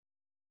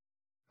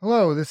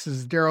Hello, this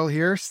is Daryl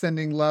here,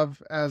 sending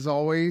love as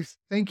always.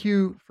 Thank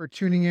you for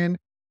tuning in.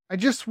 I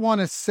just want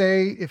to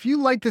say if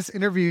you like this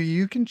interview,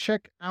 you can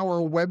check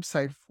our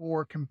website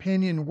for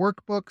companion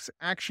workbooks,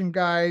 action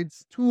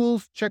guides,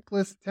 tools,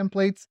 checklists,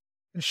 templates,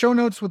 and show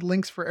notes with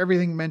links for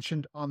everything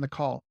mentioned on the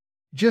call.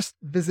 Just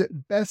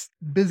visit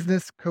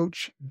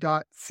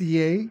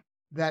bestbusinesscoach.ca.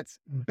 That's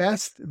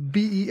best,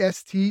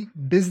 B-E-S-T,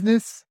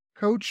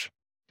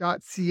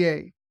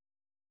 businesscoach.ca.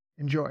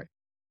 Enjoy.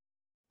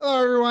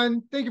 Hello,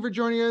 everyone. Thank you for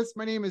joining us.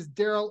 My name is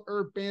Daryl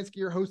Urbanski,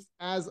 your host,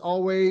 as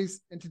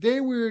always. And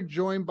today we're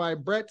joined by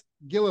Brett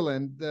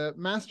Gilliland, the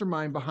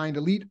mastermind behind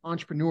Elite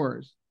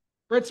Entrepreneurs.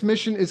 Brett's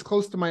mission is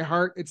close to my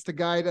heart. It's to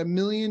guide 1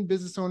 million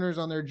business owners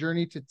on their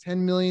journey to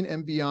 10 million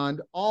and beyond,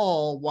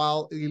 all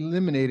while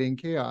eliminating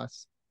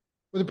chaos.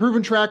 With a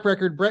proven track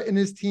record, Brett and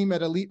his team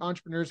at Elite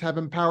Entrepreneurs have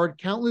empowered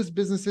countless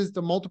businesses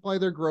to multiply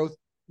their growth,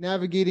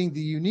 navigating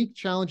the unique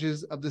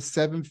challenges of the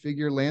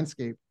seven-figure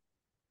landscape.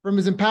 From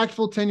his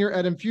impactful tenure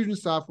at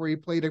Infusionsoft, where he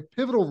played a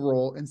pivotal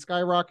role in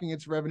skyrocketing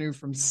its revenue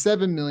from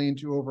 7 million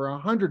to over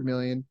 100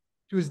 million,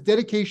 to his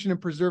dedication in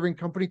preserving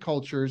company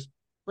cultures,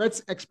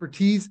 Brett's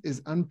expertise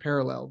is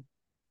unparalleled.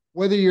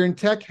 Whether you're in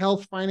tech,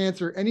 health,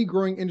 finance, or any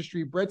growing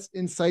industry, Brett's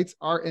insights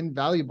are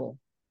invaluable.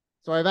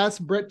 So I've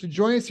asked Brett to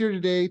join us here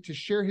today to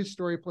share his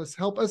story, plus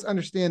help us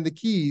understand the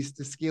keys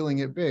to scaling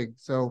it big.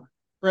 So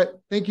Brett,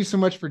 thank you so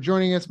much for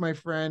joining us, my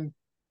friend.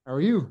 How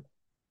are you?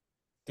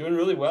 Doing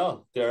really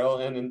well, Daryl,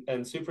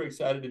 and super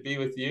excited to be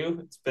with you.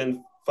 It's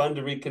been fun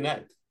to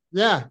reconnect.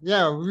 Yeah.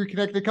 We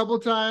reconnected a couple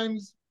of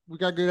times. We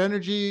got good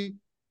energy.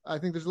 I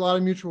think there's a lot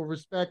of mutual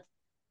respect.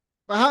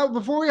 But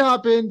before we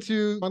hop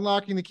into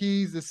unlocking the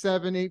keys, the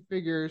 7, 8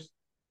 figures,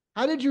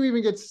 how did you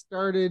even get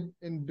started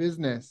in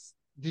business?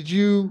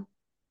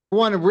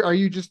 Are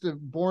you just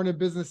born a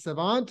business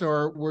savant,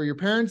 or were your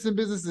parents in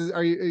businesses?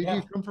 You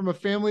Yeah, come from a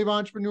family of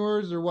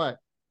entrepreneurs, or what?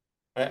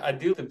 I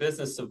do the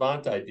business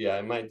savant idea.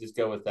 I might just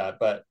go with that.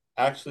 But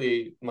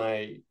actually,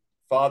 my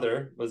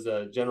father was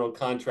a general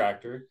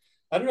contractor.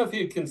 I don't know if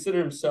he'd consider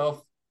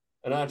himself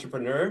an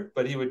entrepreneur,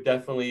 but he would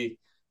definitely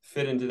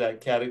fit into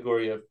that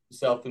category of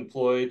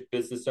self-employed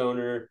business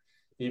owner.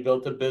 He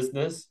built a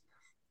business.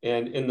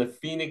 And in the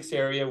Phoenix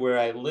area where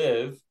I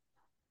live,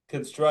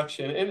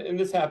 construction, and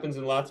this happens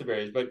in lots of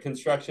areas, but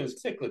construction is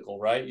cyclical,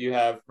 right? You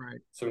have Right.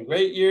 some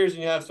great years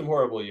and you have some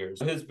horrible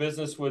years. His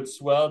business would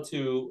swell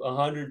to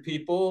 100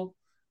 people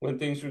when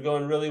things were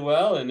going really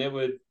well, and it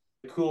would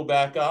cool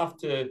back off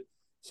to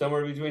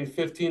somewhere between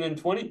 15 and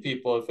 20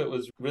 people if it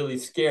was really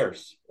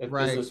scarce, if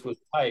Right. business was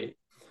tight.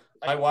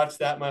 I watched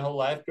that my whole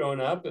life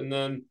growing up, and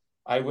then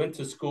I went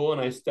to school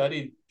and I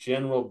studied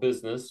general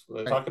business.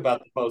 Right. Talk about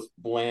the most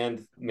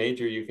bland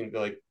major you can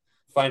like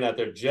find out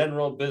there,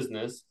 general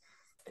business.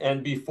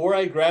 And before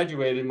I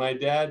graduated, my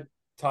dad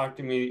talked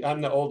to me.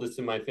 I'm the oldest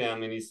in my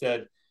family, and he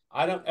said,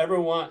 I don't ever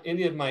want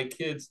any of my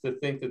kids to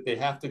think that they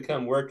have to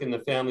come work in the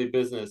family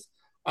business.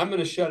 I'm going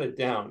to shut it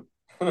down.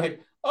 I'm like,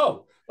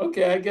 oh,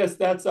 okay, I guess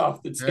that's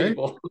off the Okay.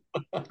 table.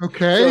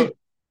 Okay. so,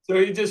 so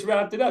he just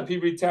wrapped it up. He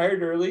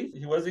retired early.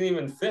 He wasn't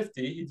even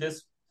 50. He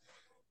just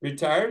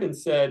retired and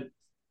said,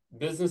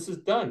 business is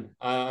done.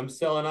 I'm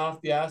selling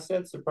off the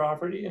assets, the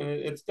property, and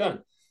it's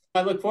done.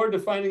 I look forward to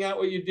finding out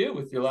what you do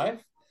with your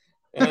life.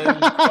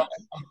 And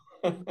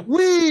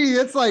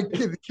It's like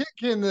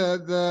kicking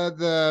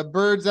the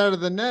birds out of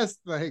the nest,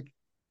 like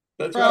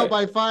that's trial right.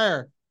 by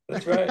fire.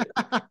 That's right.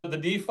 The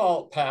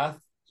default path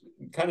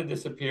kind of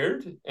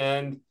disappeared,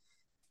 and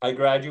I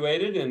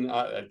graduated, and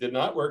I did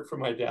not work for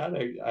my dad.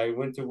 I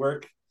went to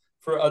work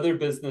for other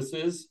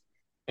businesses,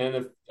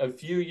 and a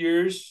few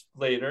years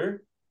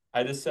later,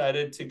 I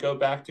decided to go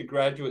back to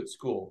graduate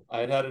school.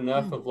 I had had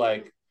enough of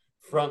like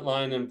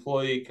frontline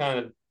employee kind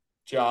of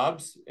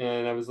jobs,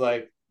 and I was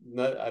like,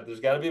 no,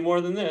 there's got to be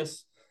more than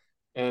this.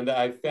 And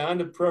I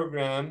found a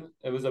program.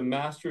 It was a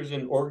master's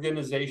in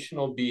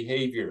organizational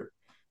behavior,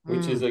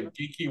 which is Mm, a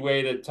geeky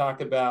way to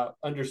talk about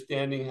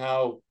understanding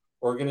how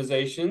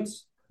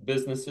organizations,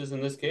 businesses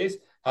in this case,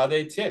 how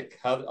they tick,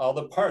 how all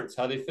the parts,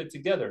 how they fit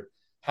together,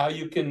 how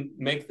you can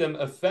make them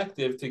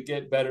effective to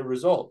get better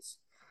results.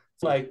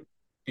 It's like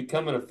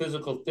becoming a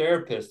physical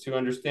therapist who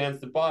understands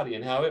the body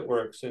and how it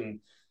works and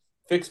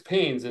fix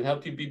pains and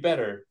help you be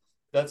better.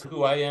 That's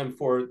who I am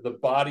for the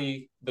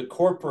body, the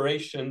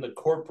corporation, the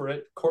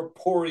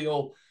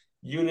corporeal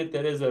unit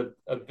that is a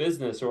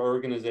business or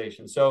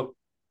organization. So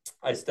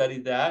I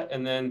studied that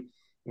and then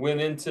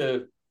went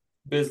into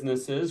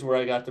businesses where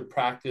I got to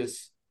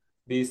practice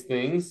these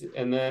things,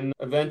 and then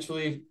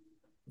eventually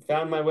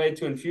found my way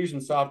to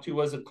Infusionsoft, who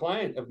was a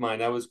client of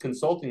mine. I was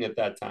consulting at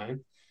that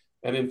time,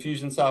 and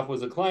Infusionsoft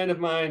was a client of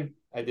mine.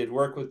 I did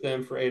work with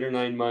them for 8 or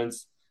 9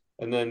 months.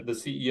 And then the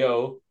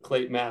CEO,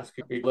 Clayton Mask,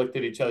 we looked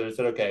at each other and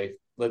said, okay,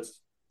 let's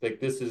like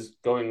this is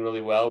going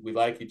really well. We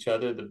like each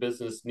other. The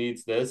business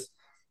needs this.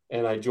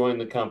 And I joined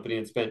the company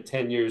and spent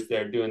 10 years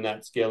there doing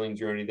that scaling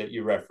journey that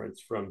you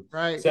referenced from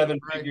right. seven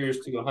Right. figures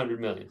to 100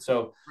 million.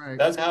 So Right.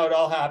 that's how it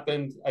all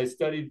happened. I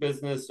studied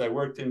business. I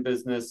worked in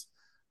business.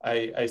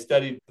 I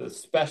studied the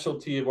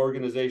specialty of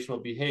organizational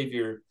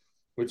behavior,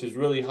 which is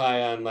really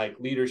high on like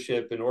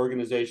leadership and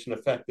organization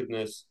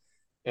effectiveness.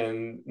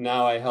 And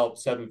now I help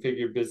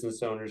seven-figure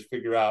business owners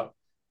figure out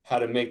how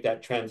to make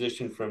that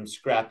transition from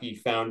scrappy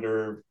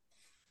founder,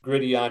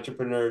 gritty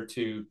entrepreneur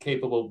to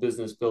capable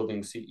business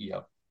building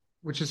CEO.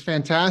 which is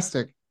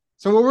fantastic.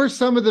 So, what were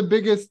some of the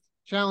biggest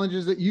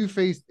challenges that you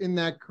faced in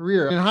that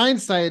career? In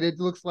hindsight, it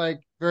looks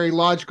like very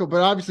logical,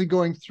 but obviously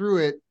going through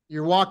it,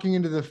 you're walking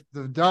into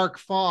the dark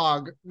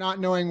fog, not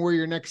knowing where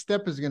your next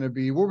step is going to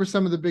be. What were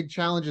some of the big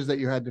challenges that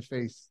you had to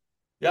face?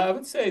 Yeah, I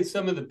would say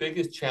some of the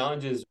biggest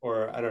challenges,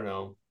 or I don't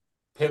know,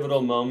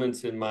 pivotal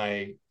moments in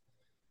my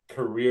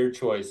career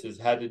choices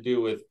had to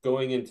do with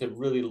going into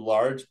really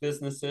large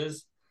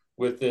businesses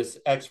with this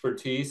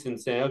expertise and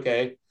saying,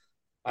 okay,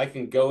 I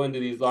can go into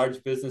these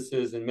large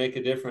businesses and make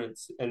a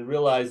difference, and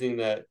realizing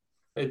that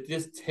it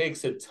just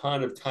takes a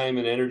ton of time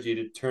and energy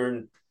to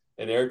turn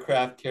an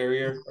aircraft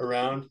carrier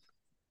around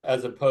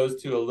as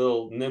opposed to a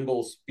little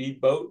nimble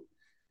speedboat.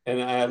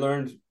 And I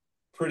learned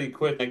pretty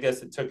quick, I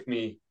guess it took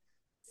me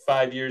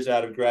 5 years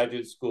out of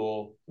graduate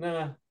school,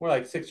 more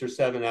like 6 or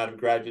 7 out of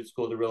graduate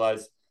school, to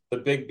realize the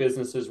big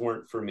businesses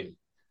weren't for me.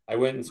 I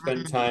went and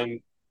spent time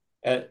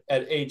at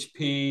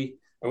HP.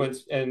 I went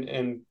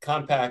and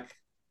Compaq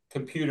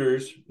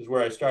Computers is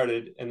where I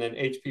started, and then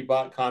HP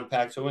bought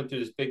Compaq. So I went through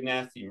this big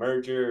nasty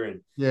merger,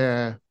 and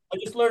Yeah. I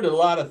just learned a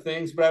lot of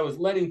things. But I was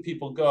letting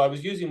people go. I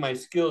was using my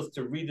skills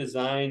to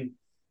redesign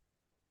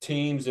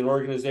teams and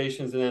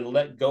organizations, and then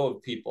let go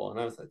of people. And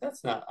I was like,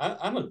 that's not.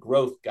 I'm a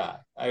growth guy.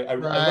 I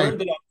Right.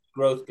 learned that I'm a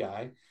growth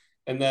guy,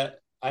 and that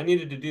I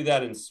needed to do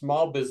that in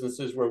small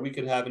businesses where we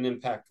could have an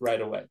impact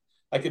right away.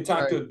 I could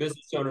talk to Right. a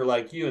business owner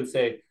like you and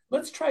say,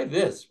 let's try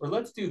this or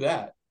let's do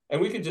that.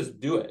 And we could just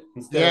do it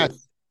instead of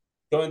Yes.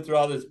 going through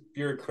all this We got to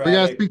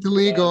bureaucratic speak to stuff.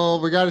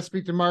 legal. We got to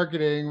speak to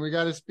marketing. We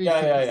got to speak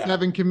Yeah, to yeah, yeah.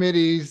 7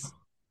 committees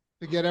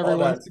to get All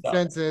everyone's that stuff.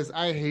 consensus.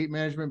 I hate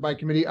management by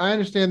committee. I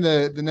understand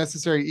the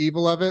necessary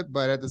evil of it,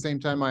 but at the same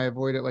time, I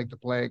avoid it like the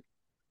plague.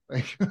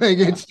 Like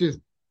Yeah. it's just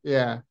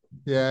yeah,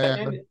 yeah,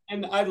 yeah.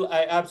 And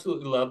I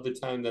absolutely love the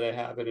time that I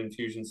have at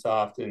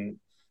Infusionsoft. And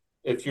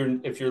if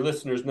your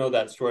listeners know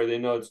that story, they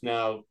know it's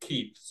now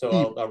Keep. So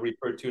Keep I'll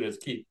refer to it as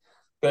Keep.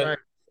 right, But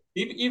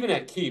even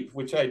at Keep,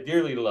 which I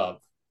dearly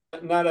love,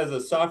 not as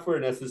a software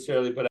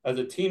necessarily, but as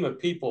a team of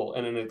people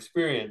and an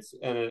experience.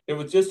 And it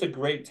was just a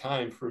great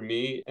time for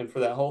me and for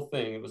that whole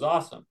thing. It was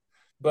awesome.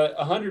 But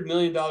 $100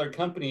 million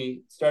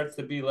company starts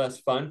to be less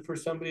fun for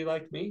somebody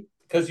like me,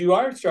 because you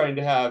are starting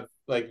to have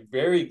like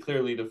very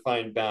clearly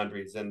defined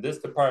boundaries, and this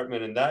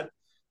department and that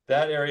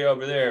area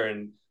over there,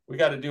 and we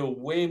got to do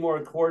way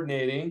more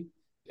coordinating,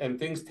 and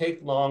things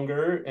take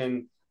longer,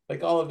 and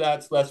like all of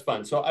that's less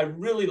fun. So I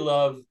really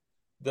love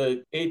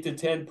the 8 to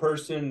 10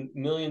 person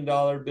 $1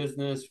 million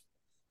business,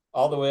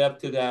 all the way up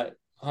to that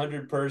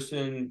 100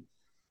 person,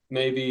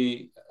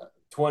 maybe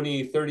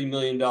 20, $30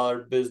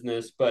 million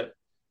business. But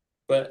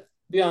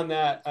beyond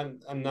that,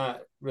 I'm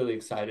not really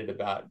excited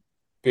about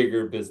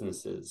bigger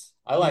businesses.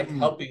 I like mm,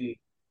 helping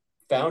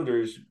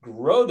founders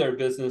grow their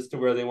business to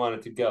where they want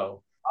it to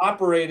go.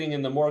 Operating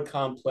in the more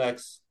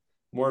complex,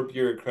 more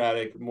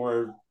bureaucratic,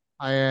 more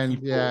high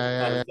end, people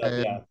kind of yeah, stuff, yeah,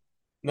 yeah. yeah,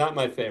 not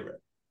my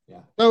favorite.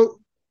 Yeah. So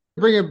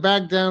bring it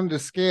back down to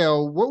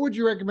scale. What would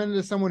you recommend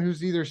to someone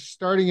who's either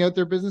starting out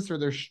their business or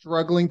they're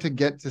struggling to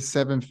get to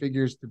 7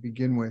 figures to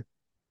begin with?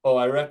 Oh,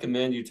 I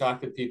recommend you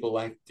talk to people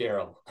like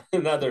Daryl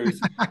and others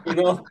who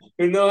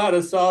know how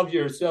to solve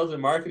your sales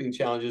and marketing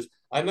challenges.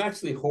 I'm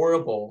actually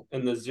horrible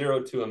in the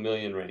 0 to 1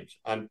 million range.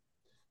 I'm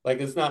like,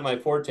 it's not my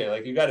forte.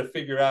 Like, you got to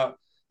figure out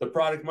the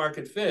product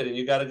market fit, and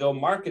you got to go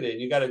market it,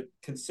 and you got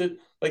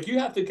to you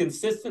have to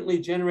consistently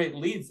generate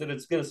leads that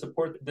it's going to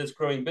support this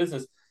growing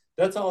business.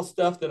 That's all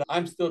stuff that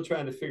I'm still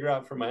trying to figure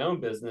out for my own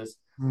business.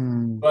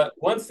 Hmm. But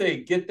once they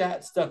get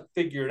that stuff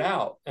figured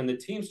out and the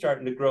team's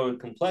starting to grow in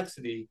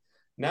complexity,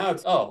 now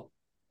it's, oh,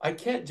 I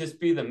can't just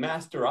be the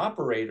master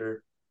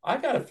operator. I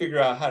got to figure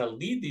out how to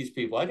lead these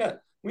people.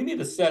 We need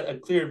to set a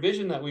clear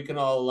vision that we can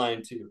all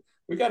align to.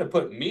 We got to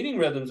put meeting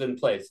rhythms in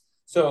place.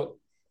 So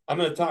I'm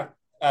going to talk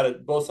out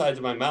of both sides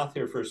of my mouth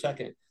here for a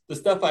second. The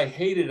stuff I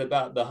hated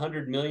about the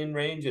 100 million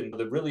range and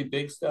the really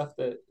big stuff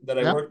that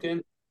I Yeah. worked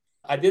in,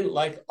 I didn't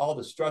like all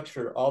the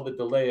structure, all the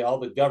delay, all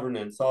the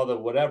governance, all the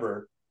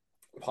whatever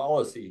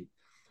policy.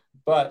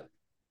 But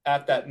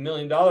at that $1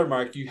 million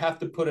mark, you have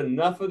to put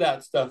enough of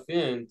that stuff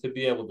in to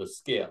be able to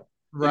scale.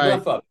 Right.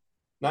 Enough of it,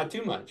 not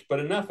too much, but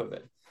enough of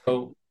it.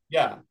 So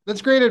yeah,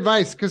 That's great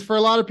advice because for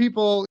a lot of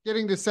people,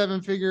 getting to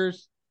 7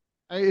 figures,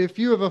 if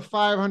you have a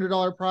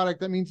 $500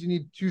 product, that means you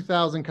need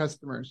 2,000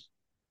 customers.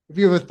 If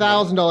you have a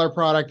yeah, $1,000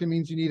 product, it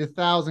means you need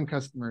 1,000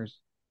 customers.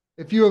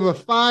 If you have a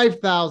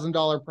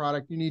 $5,000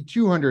 product, you need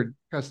 200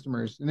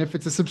 customers. And if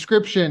it's a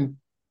subscription,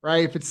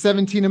 right? If it's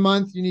 17 a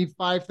month, you need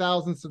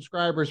 5,000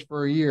 subscribers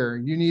for a year.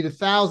 You need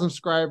 1,000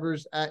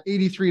 subscribers at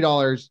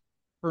 $83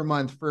 per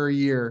month for a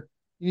year.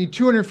 You need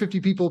 250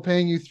 people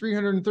paying you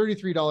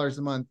 $333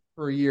 a month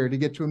for a year to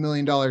get to $1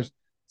 million.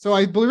 So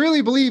I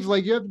really believe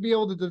like you have to be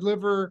able to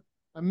deliver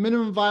a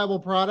minimum viable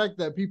product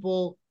that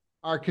people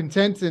are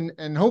content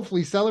and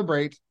hopefully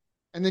celebrate.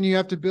 And then you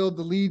have to build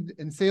the lead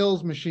and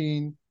sales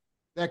machine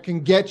that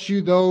can get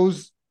you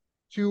those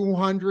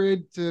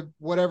 200 to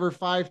whatever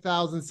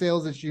 5,000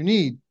 sales that you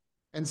need.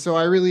 And so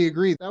I really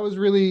agree. That was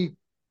really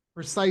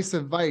precise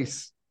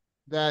advice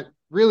that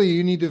really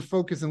you need to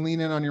focus and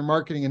lean in on your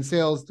marketing and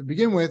sales to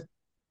begin with,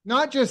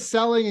 not just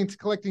selling and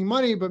collecting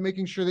money, but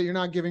making sure that you're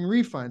not giving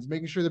refunds,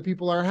 making sure that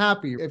people are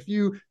happy. If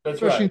you, That's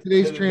especially in right.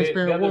 today's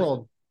transparent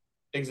world.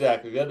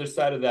 Exactly. The other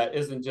side of that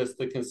isn't just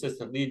the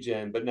consistent lead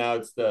gen, but now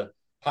it's the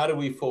how do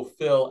we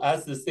fulfill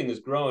as this thing is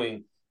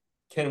growing?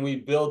 Can we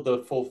build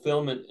the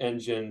fulfillment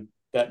engine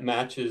that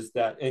matches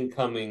that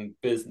incoming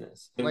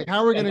business? Like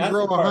how we're going to that's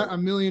grow the part. a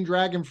million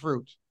dragon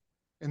fruit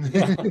in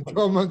Yeah. the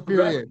 12-month Right.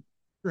 period,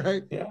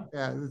 right? Yeah.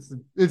 Yeah, it's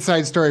an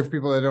inside story for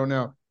people that don't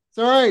know.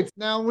 So, all right,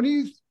 now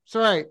you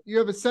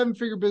have a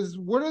seven-figure business.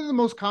 What are the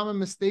most common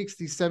mistakes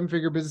these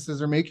seven-figure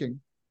businesses are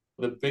making?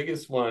 The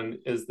biggest one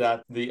is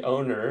that the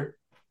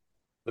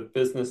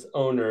business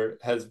owner,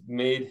 has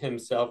made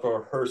himself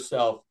or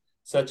herself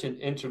such an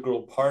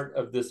integral part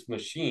of this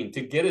machine. To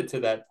get it to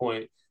that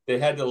point, they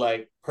had to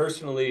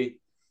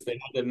they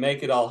had to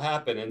make it all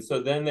happen. And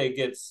so then they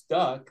get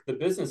stuck, the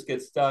business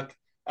gets stuck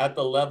at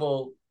the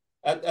level,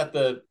 at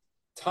the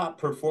top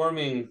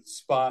performing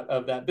spot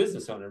of that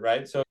business owner,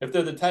 right? So if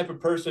they're the type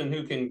of person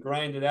who can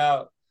grind it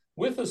out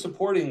with a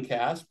supporting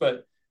cast,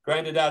 but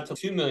grind it out to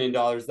 $2 million,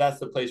 that's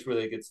the place where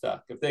they get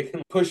stuck. If they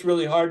can push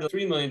really hard to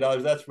 $3 million,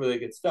 that's where they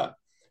get stuck.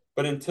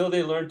 But until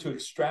they learn to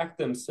extract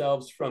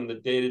themselves from the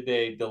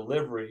day-to-day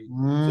delivery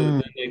so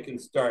that then they can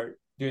start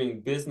doing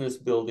business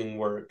building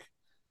work,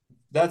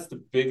 that's the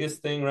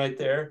biggest thing right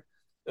there.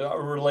 A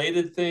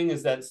related thing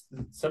is that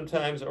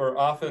sometimes or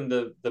often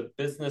the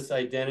business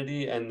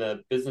identity and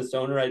the business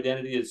owner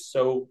identity is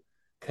so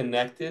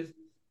connected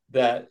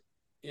that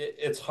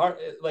it's hard.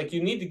 Like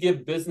you need to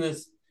give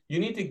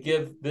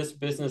this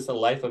business a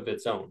life of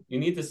its own. You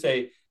need to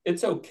say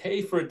it's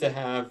okay for it to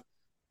have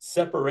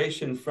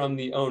separation from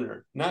the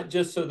owner, not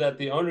just so that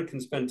the owner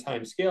can spend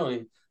time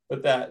scaling,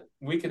 but that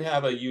we can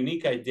have a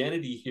unique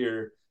identity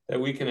here that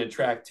we can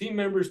attract team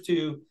members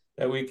to,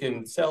 that we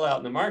can sell out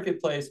in the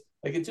marketplace.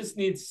 Like it just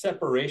needs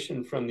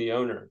separation from the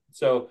owner.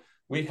 So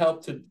we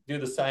help to do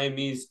the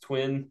Siamese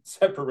twin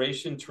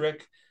separation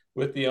trick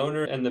with the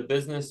owner and the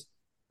business,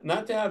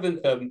 not to have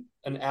an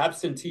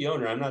absentee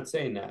owner. I'm not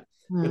saying that,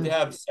 but to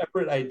have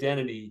separate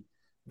identity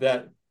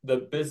that the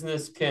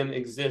business can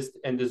exist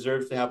and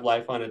deserves to have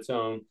life on its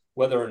own,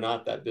 whether or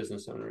not that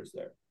business owner is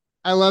there.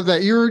 I love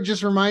that. You were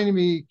just reminding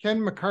me,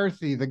 Ken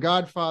McCarthy, the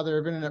godfather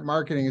of internet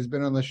marketing, has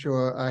been on the show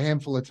a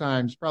handful of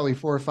times, probably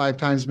 4 or 5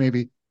 times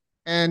maybe.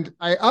 And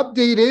I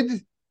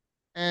updated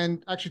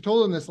and actually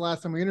told him this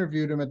last time we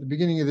interviewed him at the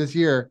beginning of this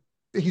year.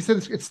 He said,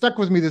 it stuck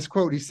with me, this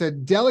quote. He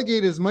said,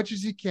 delegate as much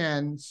as you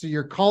can so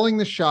you're calling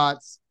the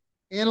shots,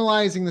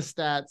 analyzing the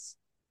stats,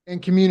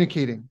 and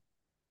communicating.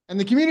 And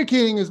the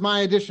communicating is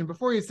my addition.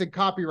 Before he said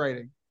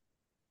copywriting.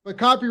 But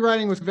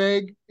copywriting was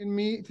vague to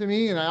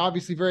me, and I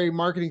obviously very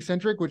marketing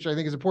centric, which I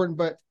think is important.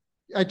 But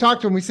I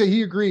talked to him. We say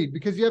he agreed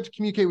because you have to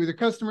communicate with your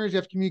customers, you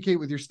have to communicate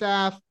with your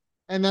staff,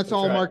 and that's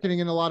all right. Marketing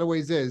in a lot of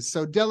ways is.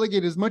 So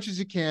delegate as much as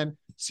you can,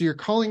 so you're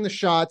calling the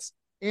shots,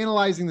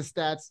 analyzing the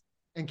stats,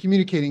 and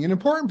communicating. An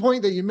important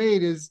point that you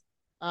made is,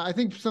 I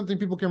think something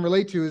people can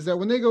relate to is that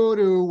when they go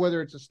to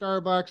whether it's a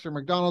Starbucks or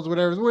McDonald's,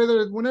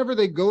 whenever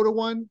they go to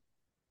one,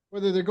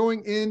 whether they're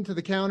going into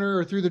the counter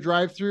or through the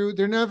drive-through,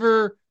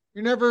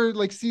 you never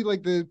like see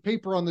like the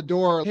paper on the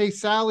door. Hey,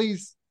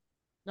 Sally's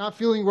not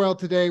feeling well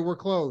today. We're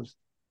closed.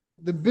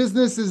 The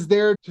business is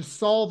there to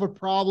solve a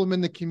problem in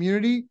the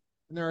community.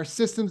 And there are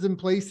systems in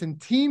place and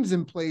teams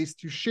in place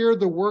to share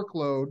the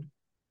workload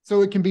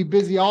so it can be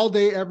busy all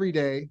day, every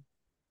day.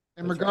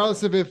 And that's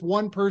regardless of if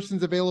one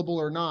person's available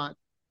or not,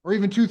 or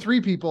even 2,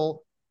 3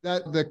 people,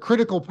 that the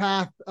critical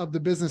path of the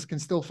business can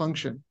still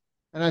function.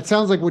 And that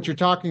sounds like what you're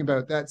talking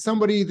about, that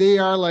they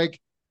are like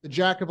the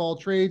jack of all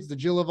trades, the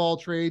Jill of all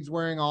trades,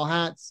 wearing all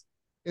hats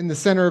in the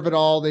center of it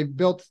all. They've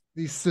built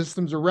these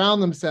systems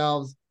around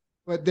themselves,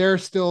 but they're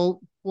still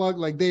plugged,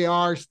 like they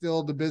are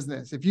still the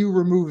business. If you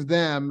remove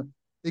them,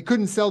 they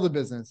couldn't sell the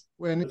business.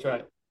 That's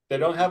right. They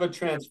don't have a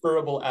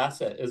transferable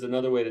asset is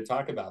another way to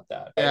talk about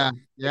that. Right?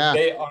 Yeah.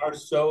 They are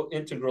so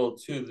integral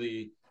to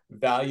the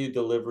value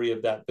delivery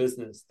of that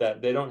business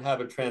that they don't have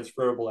a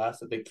transferable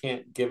asset. They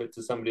can't give it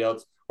to somebody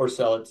else or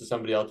sell it to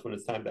somebody else when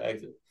it's time to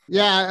exit.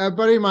 Yeah, a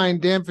buddy of mine,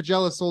 Dan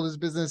Fagella, sold his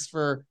business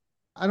for,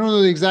 I don't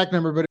know the exact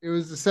number, but it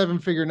was a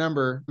 7-figure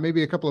number,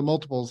 maybe a couple of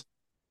multiples.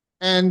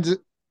 And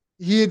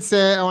he had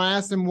said, I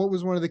asked him what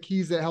was one of the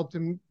keys that helped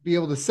him be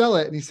able to sell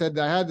it. And he said,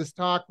 I had this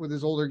talk with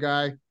this older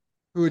guy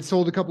who had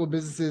sold a couple of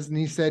businesses. And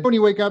he said, when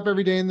you wake up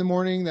every day in the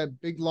morning, that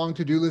big long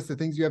to-do list of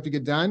things you have to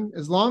get done,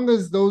 as long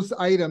as those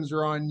items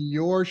are on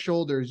your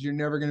shoulders, you're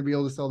never going to be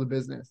able to sell the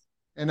business.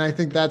 And I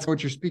think that's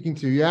what you're speaking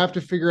to. You have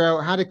to figure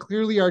out how to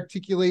clearly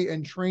articulate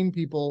and train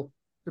people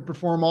to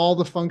perform all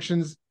the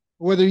functions,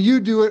 whether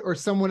you do it or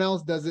someone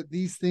else does it.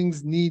 These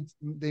things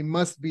they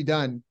must be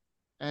done.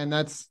 And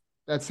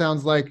that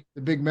sounds like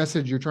the big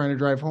message you're trying to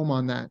drive home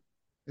on that.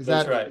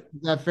 That's right. Is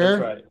that That's fair?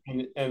 right.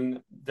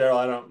 And Daryl,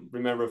 I don't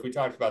remember if we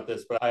talked about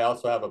this, but I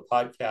also have a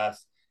podcast,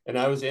 and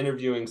I was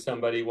interviewing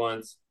somebody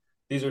once.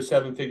 These are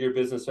seven-figure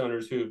business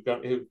owners who've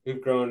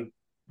grown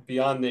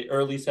beyond the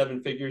early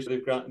seven figures.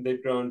 They've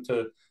grown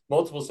to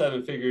multiple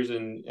seven figures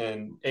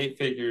and eight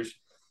figures.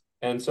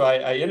 And so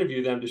I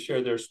interviewed them to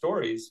share their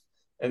stories.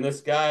 And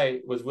this guy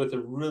was with a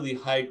really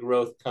high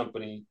growth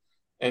company,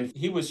 and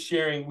he was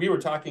sharing. We were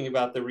talking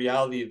about the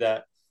reality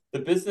that the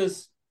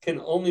business can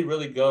only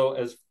really grow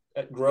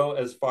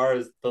as far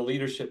as the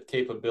leadership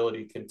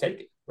capability can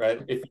take it,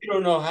 right? If you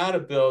don't know how to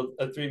build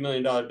a $3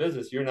 million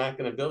business, you're not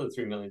going to build a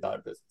 $3 million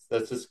business.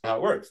 That's just how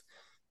it works.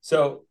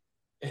 So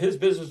his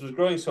business was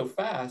growing so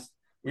fast.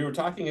 We were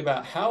talking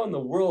about how in the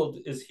world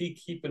is he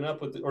keeping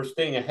up with or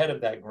staying ahead of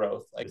that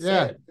growth, like I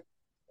Yeah. said.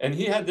 And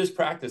he had this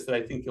practice that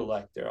I think you'll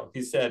like, Daryl.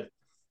 He said,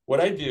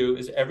 what I do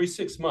is every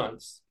 6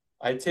 months,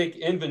 I take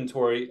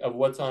inventory of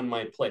what's on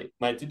my plate,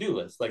 my to-do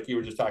list, like you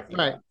were just talking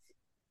Right. about.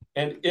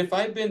 And if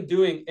I've been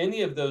doing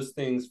any of those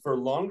things for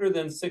longer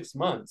than 6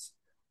 months,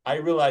 I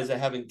realize I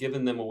haven't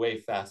given them away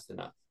fast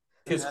enough.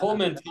 His whole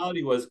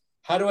mentality was,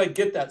 how do I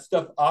get that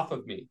stuff off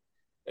of me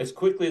as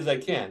quickly as I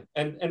can?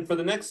 And for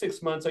the next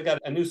 6 months, I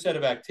got a new set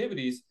of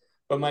activities,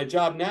 but my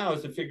job now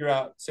is to figure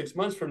out 6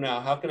 months from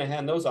now, how can I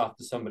hand those off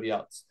to somebody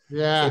else? So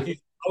Yeah.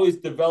 he's always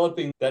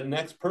developing that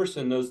next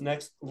person, those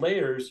next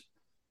layers,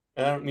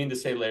 and I don't mean to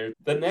say layers,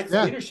 the next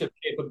Yeah. leadership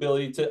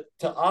capability to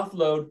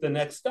offload the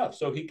next stuff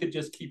so he could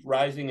just keep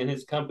rising and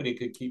his company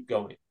could keep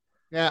going.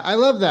 Yeah. I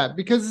love that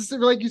because it's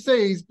like you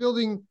say, he's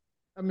building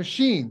a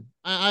machine.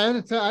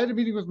 I had a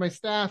meeting with my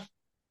staff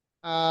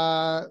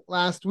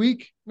last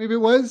week, maybe it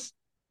was.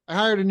 I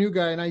hired a new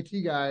guy, an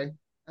IT guy,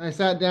 and I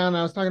sat down and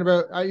I was talking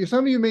about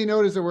some of you may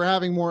notice that we're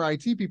having more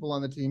IT people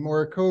on the team,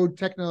 more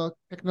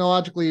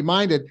technologically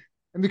minded.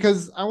 And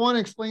because I want to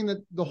explain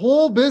that the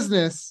whole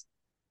business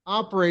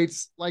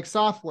operates like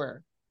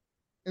software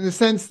in the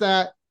sense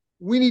that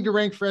we need to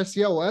rank for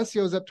SEO. Well,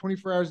 SEO is up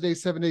 24 hours a day,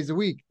 7 days a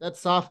week. That's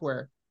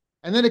software.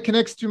 And then it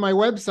connects to my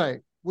website,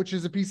 which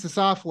is a piece of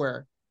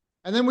software.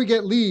 And then we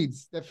get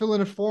leads that fill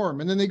in a form.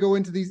 And then they go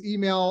into these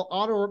email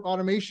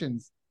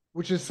automations,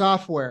 which is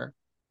software.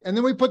 And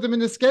then we put them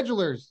into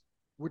schedulers,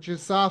 which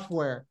is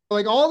software.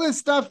 Like all this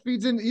stuff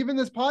feeds in, even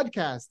this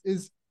podcast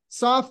is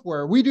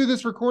software. We do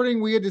this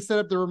recording. We had to set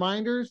up the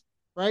reminders,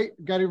 right?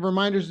 Got to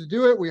reminders to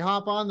do it. We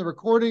hop on the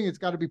recording. It's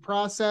got to be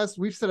processed.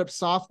 We've set up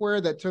software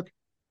that took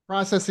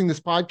processing this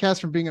podcast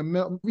from being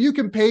you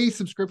can pay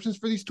subscriptions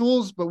for these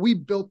tools, but we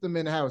built them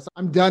in house.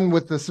 I'm done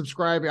with the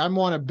subscribing. I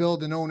want to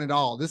build and own it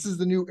all. This is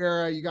the new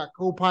era. You got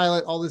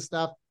Copilot, all this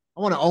stuff.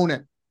 I want to own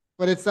it,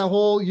 but it's that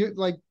whole, you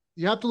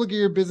have to look at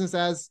your business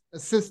as a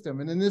system.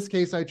 And in this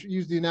case, I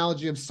use the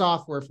analogy of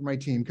software for my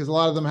team because a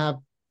lot of them have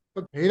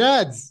paid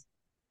ads.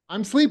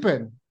 I'm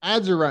sleeping.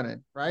 Ads are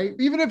running, right?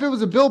 Even if it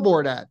was a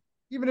billboard ad,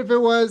 even if it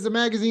was a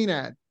magazine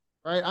ad,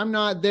 right? I'm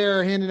not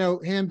there handing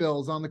out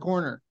handbills on the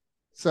corner.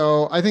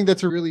 So I think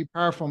that's a really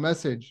powerful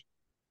message.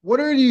 What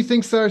do you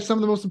think are some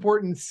of the most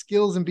important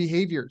skills and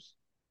behaviors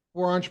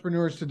for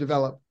entrepreneurs to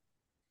develop?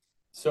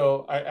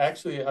 So I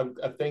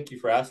thank you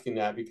for asking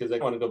that because I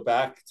want to go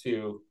back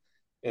to,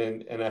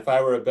 and if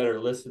I were a better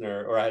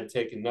listener or I had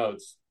taken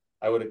notes,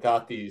 I would have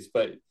got these.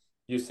 But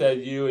you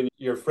said you and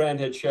your friend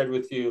had shared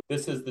with you,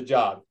 this is the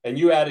job. And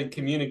you added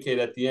communicate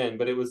at the end,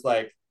 but it was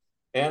like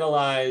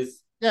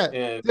analyze Yeah,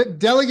 and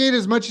delegate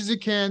as much as you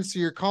can. So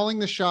you're calling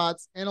the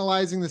shots,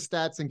 analyzing the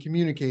stats, and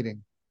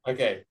communicating.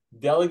 okay,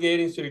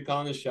 delegating so you're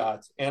calling the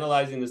shots,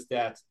 analyzing the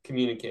stats,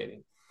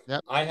 communicating.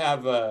 Yep. I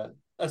have a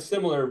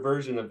similar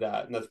version of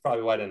that, and that's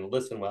probably why I didn't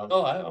listen well.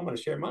 Oh, I'm going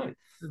to share mine.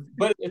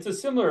 But it's a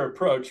similar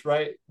approach,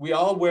 right? We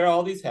all wear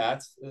all these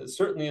hats.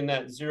 Certainly in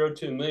that 0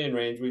 to 1 million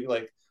range, we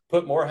like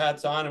put more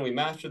hats on and we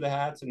master the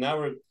hats, and now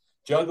we're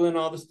juggling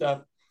all the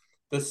stuff.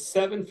 The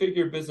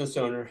seven-figure business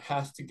owner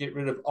has to get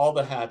rid of all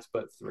the hats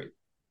but three.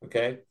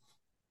 Okay.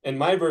 And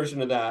my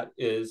version of that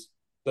is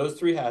those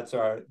three hats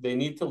are they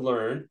need to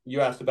learn.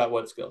 You asked about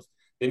what skills.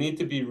 They need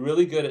to be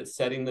really good at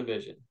setting the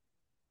vision.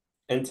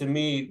 And to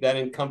me, that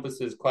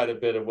encompasses quite a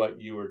bit of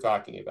what you were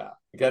talking about.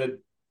 You got to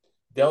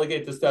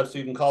delegate the stuff so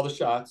you can call the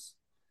shots.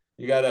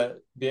 You got to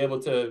be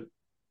able to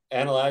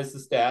analyze the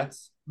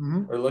stats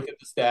Mm-hmm. or look at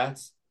the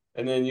stats,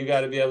 and then you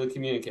got to be able to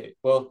communicate.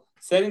 Well,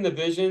 setting the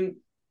vision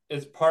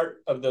is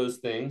part of those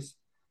things,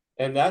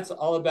 and that's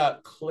all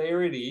about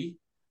clarity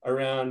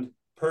around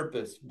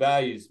purpose,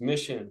 values,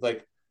 mission,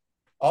 like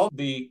all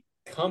the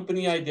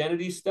company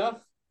identity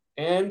stuff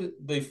and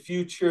the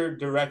future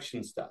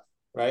direction stuff,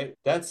 right?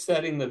 That's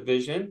setting the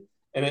vision,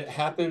 and it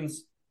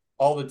happens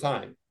all the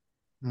time.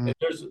 Mm-hmm.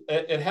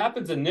 It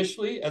happens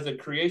initially as a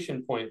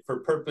creation point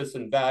for purpose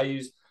and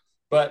values,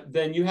 but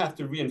then you have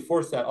to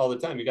reinforce that all the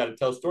time. You got to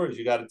tell stories,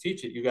 you got to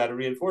teach it, you got to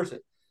reinforce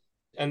it.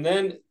 And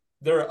then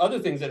there are other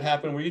things that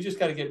happen where you just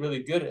got to get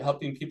really good at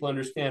helping people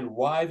understand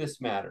why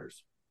this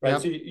matters, right?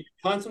 Yep. So you're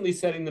constantly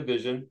setting the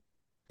vision.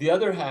 The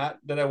other hat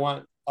that I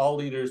want all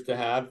leaders to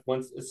have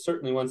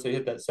certainly once they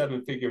hit that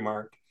seven-figure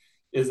mark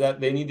is that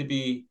they need to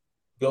be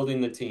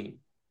building the team.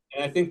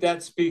 And I think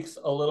that speaks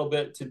a little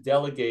bit to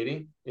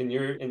delegating in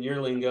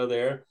your lingo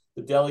there,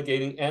 the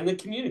delegating and the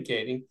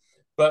communicating.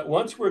 But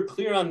once we're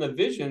clear on the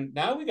vision,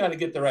 now we got to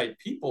get the right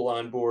people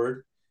on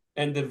board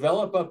and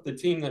develop up the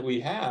team that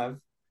we have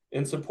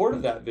in support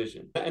of that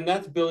vision. And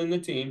that's building the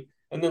team.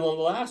 And then the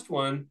last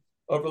one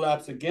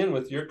overlaps again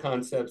with your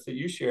concepts that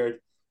you shared,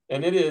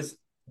 and it is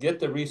get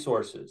the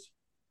resources.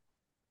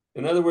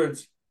 In other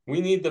words,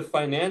 we need the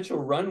financial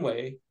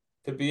runway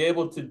to be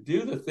able to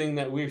do the thing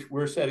that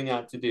we're setting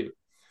out to do.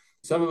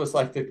 Some of us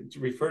like to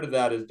refer to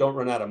that as don't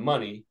run out of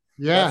money.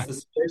 Yeah. That's the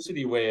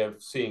scarcity way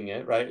of seeing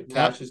it, right? Yep.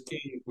 Cash is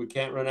king. We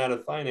can't run out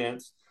of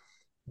finance,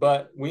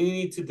 but we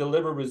need to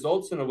deliver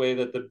results in a way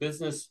that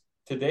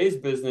today's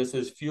business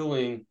is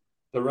fueling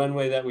the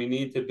runway that we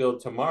need to build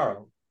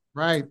tomorrow.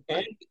 Right.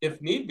 And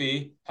if need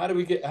be, how do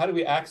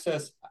we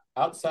access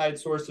outside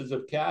sources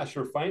of cash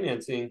or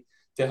financing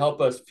to help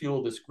us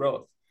fuel this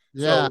growth?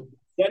 Yeah. So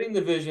setting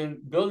the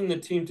vision, building the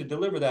team to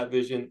deliver that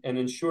vision, and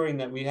ensuring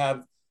that we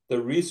have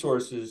the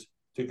resources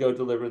to go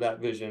deliver that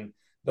vision.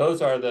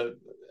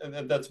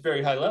 That's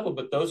very high level,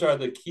 but those are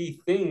the key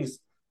things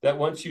that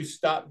once you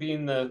stop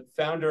being the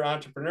founder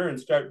entrepreneur and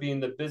start being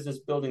the business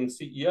building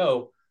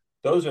CEO,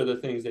 those are the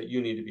things that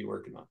you need to be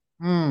working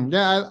on.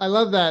 Yeah, I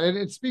love that. And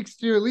it speaks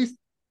to, at least,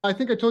 I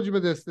think I told you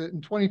about this, that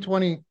in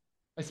 2020,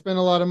 I spent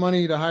a lot of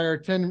money to hire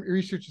 10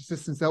 research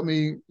assistants to help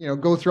me,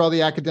 go through all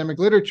the academic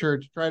literature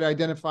to try to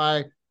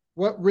identify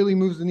what really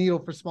moves the needle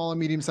for small and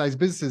medium-sized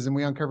businesses. And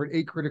we uncovered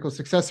 8 critical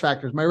success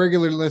factors. My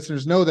regular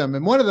listeners know them.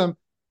 And one of them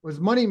was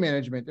money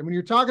management. And when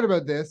you're talking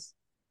about this,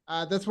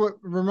 that's what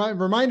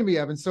reminded me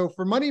of. And so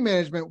for money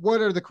management,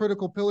 what are the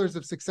critical pillars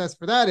of success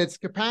for that? It's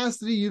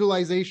capacity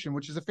utilization,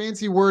 which is a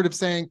fancy word of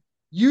saying,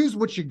 use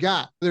what you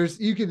got. There's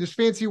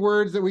fancy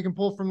words that we can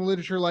pull from the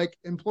literature like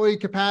employee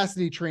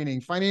capacity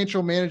training,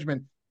 financial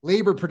management,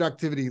 labor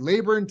productivity,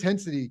 labor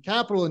intensity,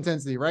 capital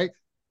intensity, right?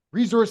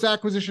 Resource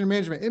acquisition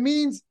management. It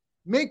means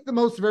make the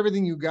most of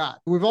everything you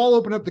got. We've all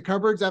opened up the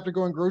cupboards after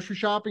going grocery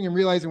shopping and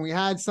realizing we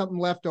had something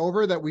left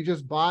over that we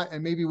just bought,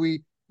 and maybe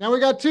now we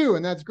got 2,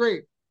 and that's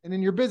great. And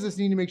in your business,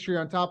 you need to make sure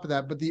you're on top of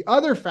that. But the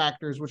other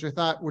factors, which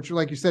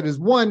like you said, is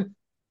one,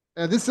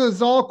 this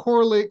is all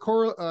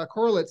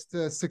correlates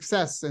to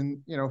success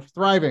and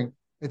thriving.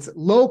 It's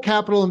low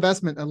capital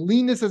investment and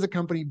leanness as a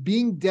company,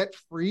 being debt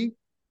free,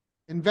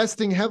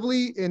 investing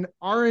heavily in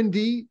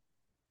R&D,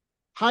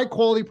 high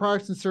quality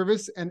products and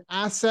service, and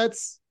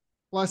assets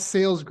plus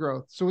sales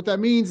growth. So what that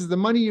means is the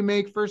money you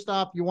make, first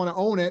off, you want to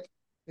own it.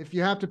 If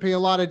you have to pay a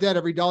lot of debt,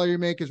 every dollar you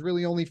make is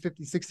really only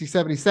 50, 60,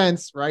 70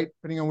 cents, right?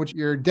 Depending on what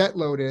your debt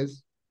load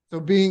is. So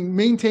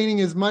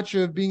maintaining as much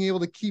of being able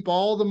to keep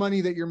all the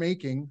money that you're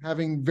making,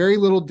 having very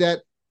little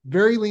debt,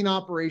 very lean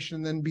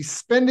operation, then be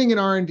spending in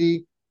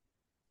R&D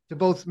to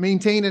both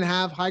maintain and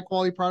have high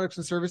quality products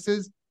and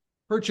services,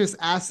 purchase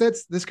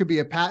assets. This could be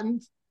a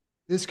patent.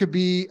 This could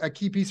be a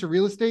key piece of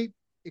real estate.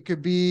 It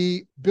could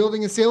be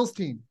building a sales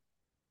team,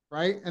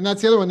 right? And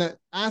that's the other one, that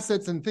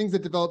assets and things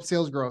that develop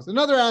sales growth.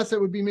 Another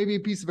asset would be maybe a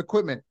piece of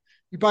equipment.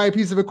 You buy a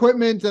piece of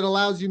equipment that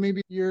allows you,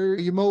 maybe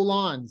you mow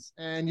lawns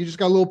and you just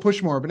got a little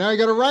push mower, but now you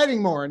got a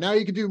riding mower. Now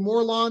you can do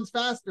more lawns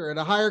faster at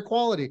a higher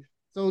quality.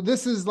 So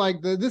this is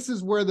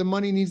where the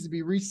money needs to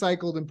be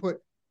recycled and put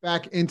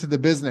back into the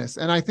business.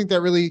 And I think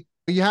that really,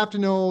 you have to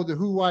know the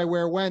who, why,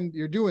 where, when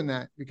you're doing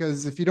that,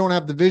 because if you don't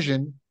have the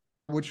vision,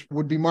 which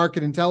would be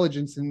market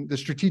intelligence and the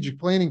strategic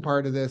planning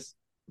part of this,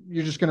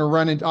 you're just going to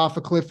run off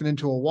a cliff and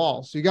into a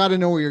wall. So you got to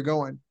know where you're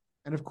going.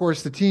 And of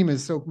course, the team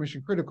is so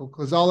mission critical,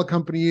 because all a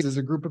company is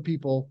a group of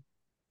people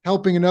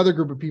helping another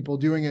group of people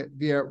doing it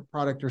via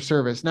product or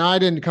service. Now, I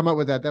didn't come up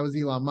with that. That was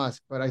Elon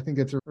Musk, but I think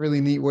it's a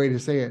really neat way to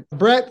say it.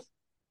 Brett,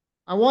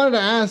 I wanted to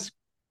ask,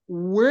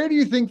 where do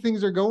you think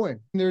things are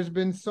going? There's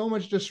been so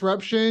much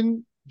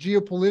disruption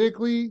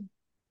geopolitically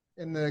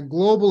in the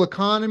global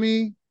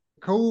economy,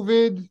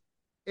 COVID,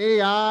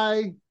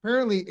 AI,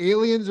 apparently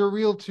aliens are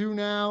real too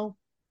now.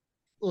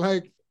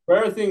 Like,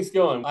 Where are things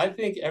going? I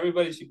think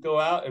everybody should go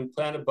out and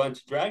plant a bunch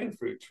of dragon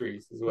fruit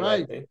trees, is what I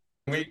right, think.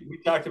 We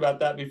talked about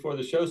that before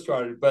the show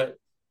started, but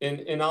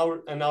in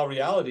all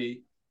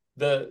reality,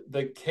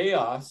 the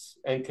chaos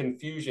and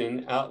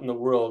confusion out in the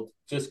world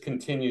just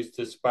continues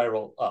to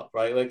spiral up,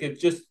 right? Like it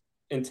just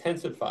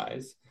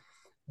intensifies.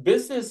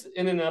 Business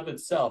in and of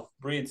itself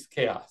breeds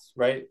chaos,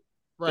 right?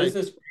 right,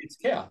 Business breeds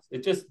chaos.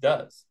 It just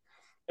does.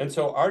 And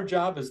so our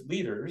job as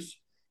leaders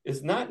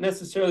is not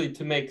necessarily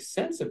to make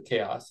sense of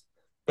chaos,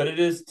 but it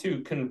is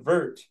to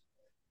convert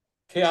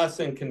chaos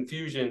and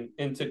confusion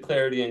into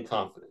clarity and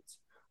confidence.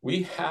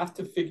 We have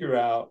to figure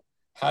out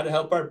how to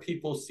help our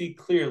people see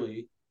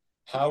clearly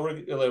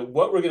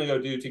what we're going to go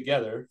do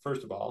together,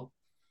 first of all,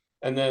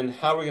 and then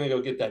how we're going to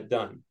go get that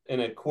done in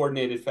a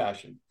coordinated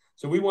fashion.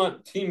 So we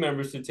want team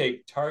members to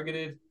take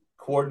targeted,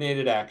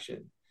 coordinated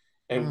action.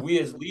 And we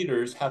as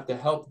leaders have to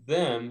help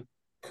them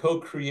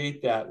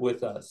co-create that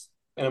with us.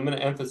 And I'm going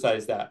to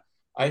emphasize that.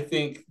 I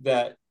think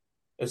that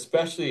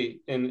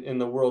especially in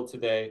the world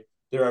today,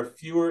 there are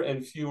fewer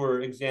and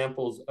fewer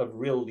examples of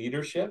real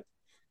leadership.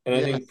 And I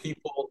yeah, think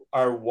people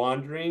are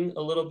wandering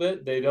a little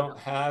bit. They don't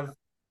have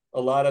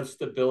a lot of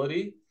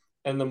stability.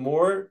 And the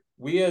more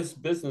we as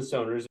business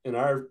owners in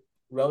our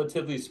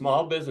relatively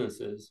small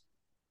businesses,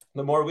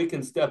 the more we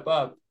can step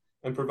up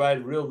and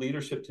provide real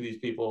leadership to these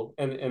people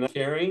and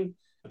caring,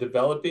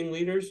 developing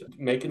leaders,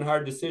 making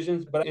hard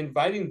decisions, but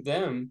inviting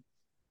them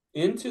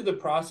into the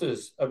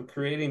process of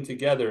creating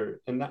together,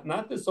 and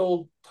not this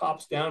old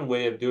tops down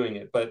way of doing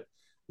it, but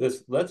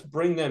this, let's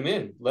bring them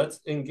in, let's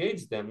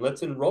engage them,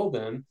 let's enroll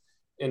them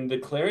in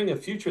declaring a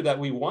future that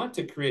we want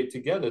to create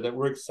together, that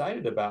we're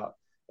excited about.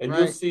 And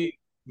you'll Right. see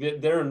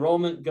their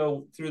enrollment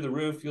go through the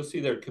roof. You'll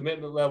see their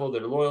commitment level,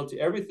 their loyalty,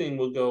 everything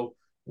will go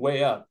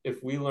way up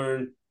if we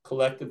learn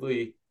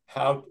collectively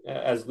how,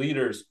 as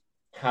leaders,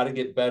 how to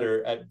get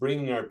better at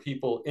bringing our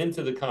people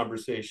into the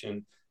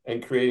conversation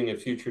and creating a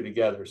future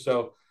together.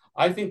 So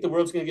I think the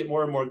world's going to get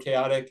more and more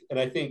chaotic. And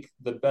I think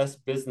the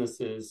best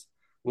businesses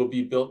will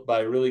be built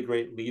by really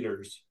great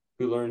leaders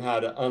who learn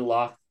how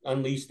to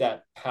unleash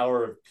that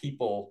power of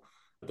people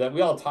that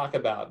we all talk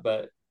about,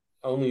 but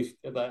only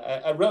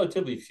a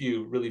relatively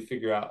few really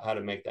figure out how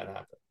to make that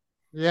happen.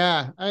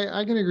 Yeah,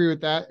 I can agree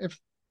with that. If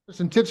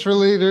some tips for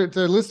leader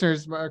to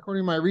listeners,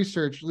 according to my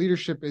research,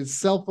 leadership is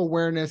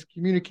self-awareness,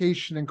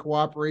 communication and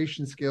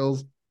cooperation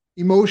skills,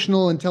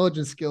 emotional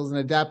intelligence skills, and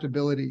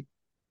adaptability.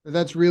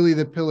 That's really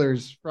the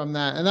pillars from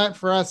that. And that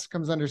for us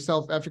comes under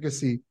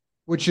self-efficacy,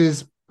 which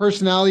is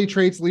personality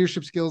traits,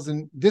 leadership skills,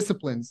 and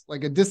disciplines,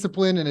 like a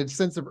discipline and a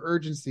sense of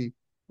urgency,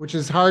 which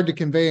is hard to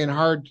convey and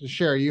hard to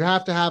share. You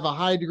have to have a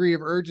high degree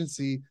of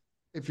urgency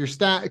if your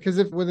staff, because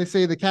if when they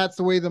say the cat's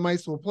away, the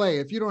mice will play,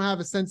 if you don't have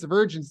a sense of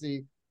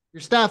urgency,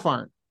 your staff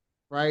aren't,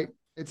 right?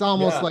 It's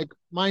almost Yeah. like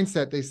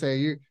mindset. They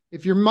say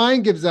if your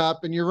mind gives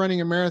up and you're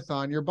running a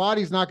marathon, your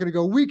body's not going to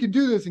go, we can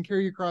do this and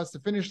carry you across the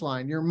finish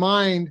line. Your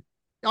mind,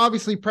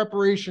 obviously,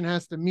 preparation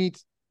has to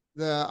meet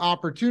the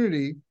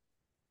opportunity,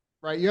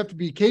 right? You have to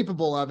be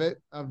capable of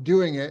it, of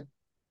doing it.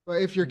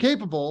 But if you're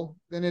capable,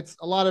 then it's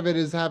a lot of it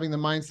is having the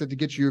mindset to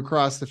get you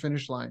across the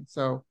finish line.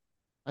 So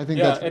I think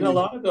Yeah, that's and a really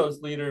lot of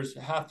those leaders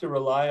have to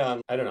rely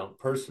on, I don't know,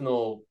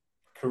 personal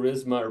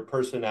charisma or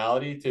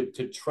personality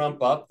to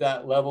trump up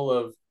that level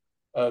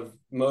of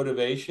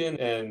motivation.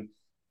 And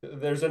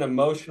there's an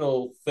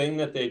emotional thing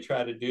that they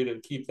try to do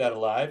to keep that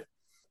alive.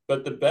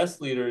 But the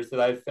best leaders that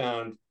I've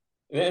found,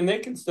 and they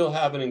can still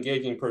have an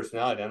engaging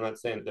personality. I'm not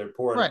saying that they're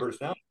poor in right,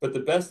 personality, but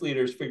the best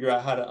leaders figure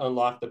out how to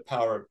unlock the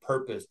power of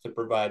purpose to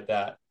provide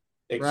that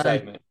right.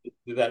 excitement,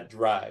 that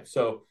drive.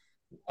 So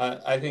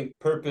I think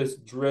purpose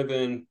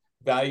driven,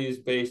 values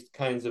based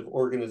kinds of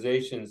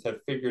organizations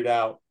have figured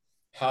out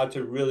how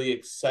to really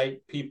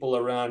excite people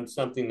around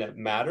something that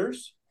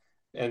matters.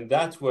 And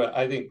that's what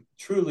I think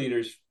true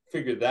leaders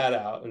figure that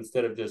out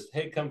instead of just,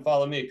 hey, come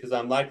follow me because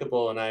I'm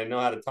likable and I know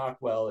how to talk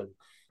well and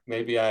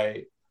maybe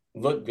I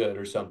look good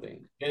or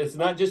something. It's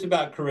not just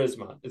about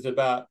charisma, it's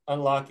about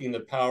unlocking the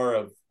power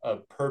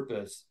of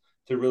purpose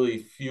to really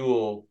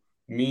fuel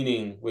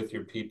meaning with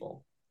your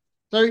people.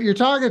 So you're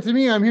talking to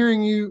me. I'm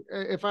hearing you.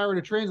 If I were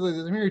to translate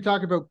this, I'm hearing you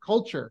talk about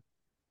culture.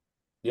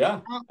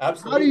 Yeah, How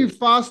do you absolutely.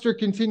 foster,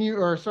 continue,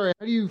 or sorry,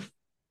 how do you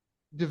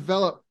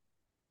develop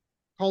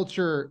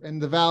culture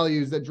and the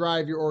values that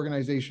drive your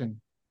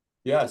organization?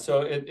 Yeah,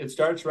 so it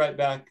starts right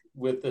back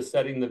with the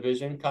setting the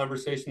vision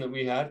conversation that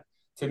we had.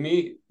 To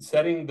me,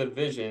 setting the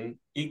vision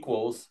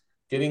equals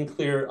getting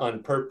clear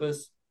on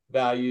purpose,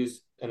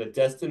 values, and a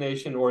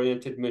destination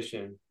oriented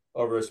mission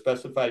over a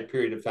specified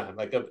period of time,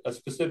 like a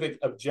specific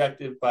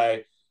objective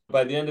by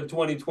the end of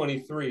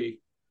 2023,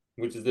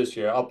 which is this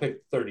year. I'll pick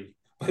 30.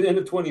 By the end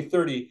of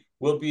 2030,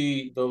 will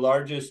be the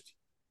largest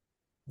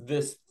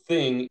this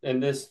thing in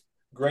this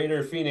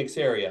greater Phoenix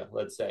area,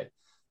 let's say.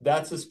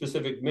 That's a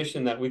specific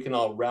mission that we can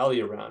all rally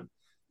around.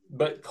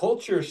 But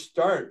culture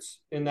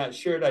starts in that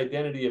shared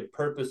identity of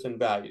purpose and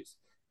values.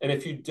 And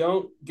if you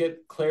don't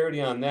get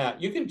clarity on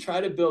that, you can try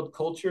to build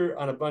culture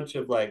on a bunch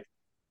of like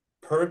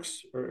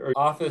perks or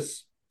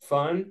office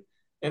fun.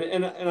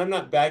 And I'm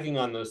not bagging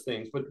on those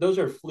things, but those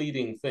are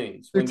fleeting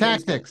things. Their When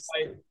things get tactics.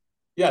 tight,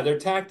 yeah, they're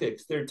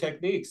tactics, they're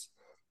techniques.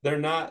 They're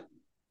not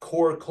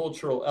core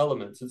cultural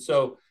elements. And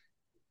so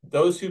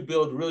those who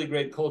build really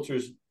great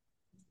cultures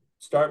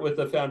start with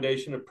a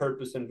foundation of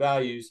purpose and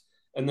values,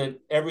 and then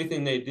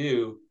everything they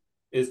do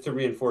is to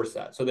reinforce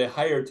that. So they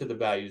hire to the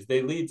values,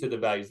 they lead to the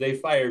values, they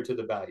fire to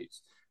the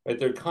values, right?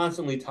 They're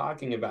constantly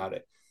talking about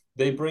it.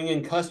 They bring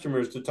in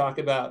customers to talk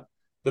about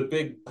the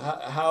big,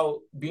 how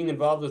being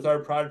involved with our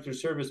product or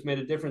service made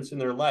a difference in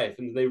their life,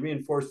 and they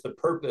reinforce the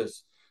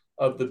purpose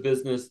of the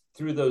business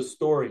through those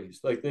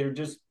stories. Like they're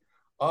just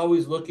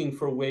always looking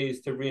for ways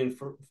to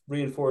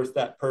reinforce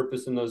that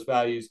purpose and those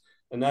values.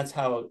 And that's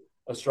how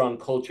a strong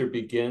culture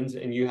begins.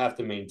 And you have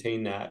to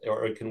maintain that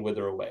or it can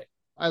wither away.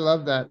 I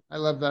love that. I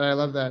love that. I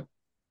love that.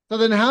 So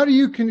then, how do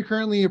you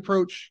currently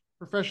approach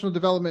professional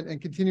development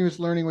and continuous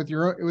learning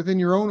within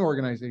your own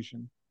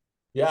organization?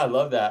 Yeah, I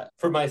love that.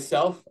 For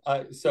myself,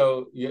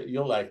 so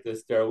you'll like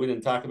this, Daryl. We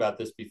didn't talk about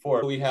this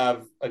before. We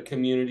have a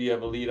community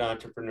of elite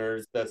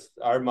entrepreneurs. That's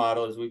our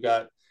model is we've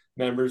got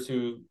members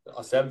who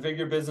are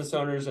seven-figure business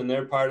owners, and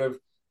they're part of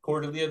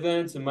quarterly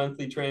events and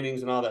monthly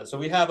trainings and all that. So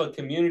we have a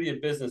community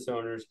of business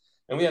owners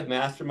and we have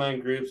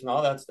mastermind groups and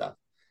all that stuff.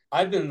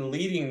 I've been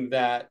leading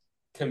that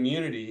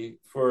community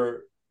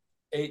for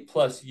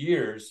 8+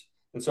 years.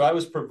 And so I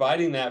was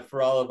providing that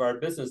for all of our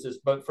businesses.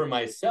 But for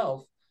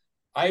myself,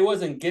 I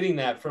wasn't getting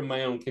that from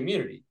my own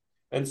community.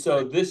 And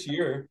so this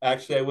year,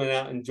 actually, I went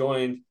out and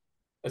joined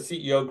a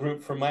CEO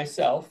group for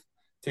myself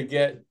to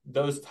get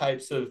those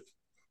types of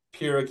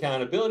peer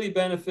accountability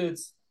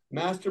benefits,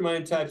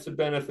 mastermind types of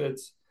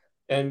benefits.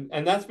 And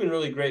that's been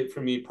really great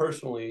for me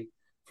personally.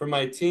 For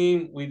my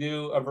team, we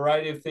do a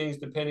variety of things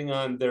depending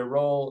on their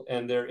role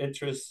and their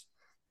interests.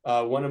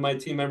 One of my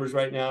team members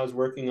right now is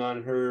working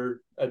on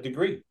her a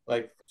degree.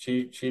 Like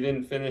she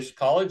didn't finish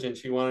college and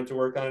she wanted to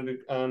work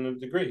on a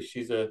degree.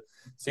 She's a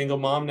single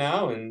mom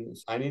now, and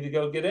I need to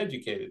go get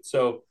educated.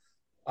 So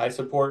I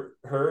support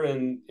her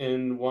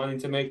in wanting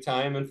to make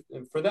time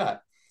and for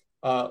that.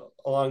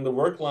 Along the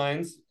work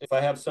lines, if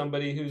I have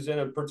somebody who's in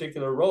a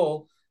particular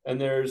role and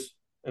there's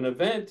an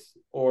event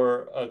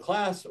or a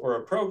class or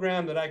a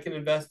program that I can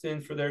invest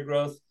in for their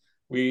growth,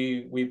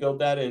 we build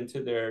that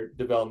into their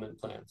development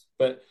plans.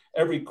 But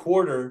every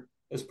quarter,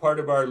 as part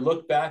of our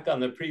look back on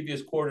the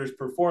previous quarter's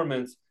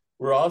performance,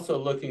 we're also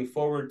looking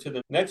forward to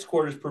the next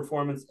quarter's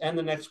performance and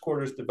the next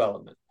quarter's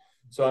development.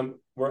 So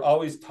we're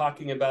always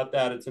talking about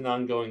that. It's an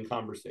ongoing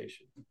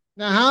conversation.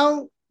 Now,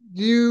 how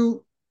do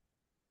you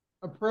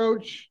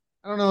approach,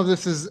 I don't know if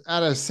this is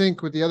out of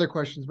sync with the other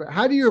questions, but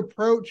how do you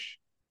approach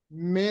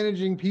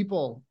managing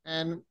people?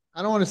 And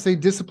I don't want to say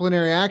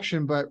disciplinary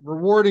action, but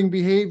rewarding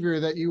behavior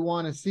that you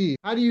want to see.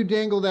 How do you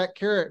dangle that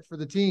carrot for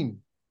the team?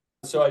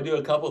 So I do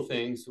a couple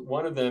things.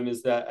 One of them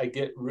is that I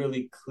get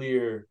really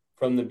clear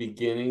from the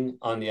beginning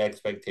on the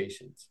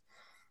expectations.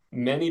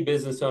 Many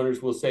business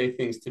owners will say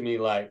things to me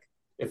like,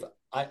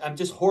 I'm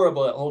just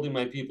horrible at holding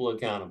my people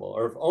accountable,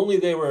 or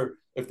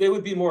if they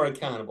would be more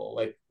accountable,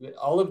 like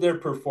all of their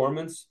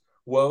performance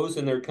woes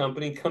in their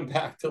company come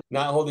back to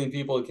not holding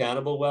people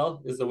accountable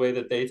well, is the way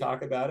that they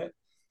talk about it.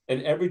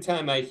 And every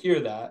time I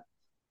hear that,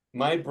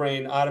 my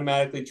brain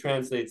automatically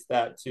translates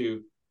that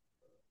to,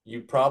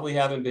 you probably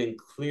haven't been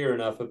clear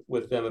enough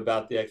with them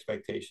about the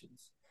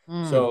expectations.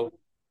 So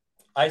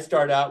I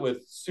start out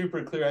with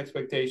super clear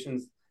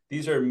expectations.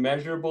 These are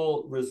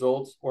measurable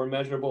results or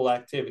measurable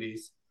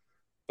activities,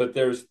 but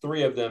there's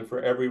 3 of them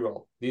for every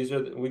role. These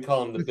are, we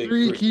call them the big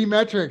three three. key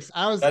metrics.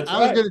 I was That's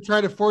going right. to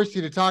try to force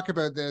you to talk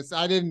about this.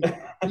 I didn't.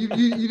 You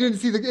didn't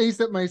see the ace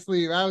up my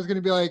sleeve. I was going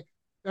to be like,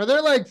 are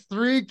there like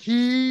 3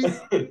 keys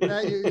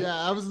that you? Yeah,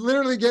 I was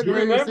literally getting You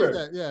ready to say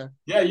remember. that. Yeah.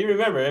 Yeah, you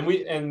remember.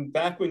 And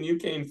back when you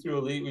came through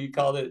Elite, we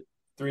called it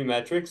 3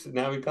 metrics. And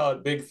now we call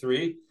it big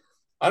 3.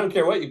 I don't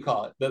care what you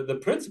call it. The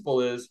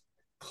principle is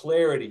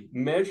clarity,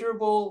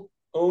 measurable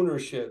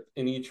ownership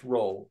in each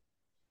role.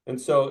 And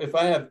so if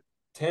I have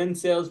 10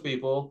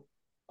 salespeople,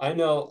 I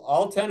know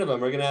all 10 of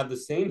them are going to have the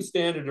same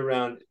standard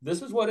around,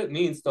 this is what it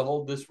means to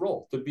hold this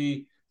role,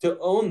 to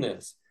own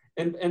this.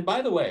 And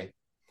by the way,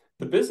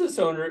 the business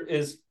owner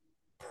is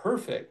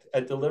perfect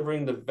at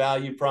delivering the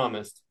value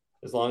promised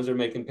as long as they're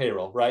making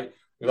payroll, right?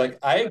 You're like,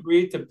 I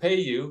agreed to pay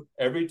you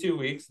every 2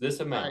 weeks this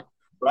amount.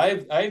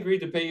 Right. I agreed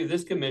to pay you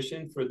this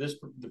commission for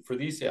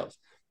these sales.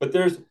 But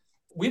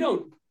we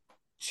don't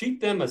cheat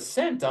them a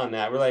cent on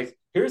that. We're like,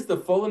 here's the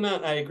full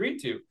amount I agreed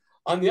to.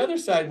 On the other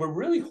side, we're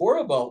really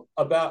horrible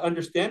about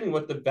understanding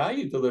what the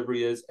value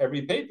delivery is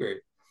every pay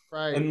period.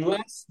 Right.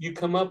 Unless you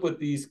come up with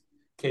these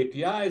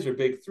KPIs or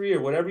big 3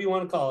 or whatever you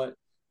want to call it,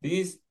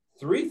 these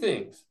 3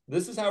 things.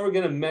 This is how we're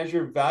going to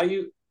measure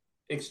value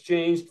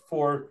exchanged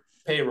for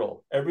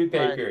payroll every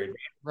pay period.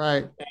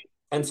 Right.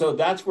 And so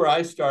that's where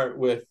I start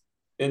with.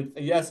 And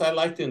yes, I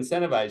like to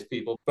incentivize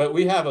people, but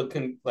we have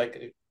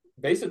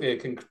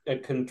basically a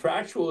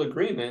contractual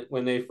agreement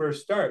when they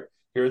first start.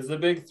 Here's the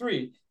big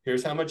 3.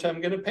 Here's how much I'm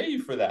going to pay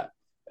you for that.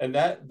 And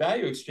that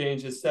value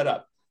exchange is set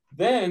up.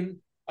 Then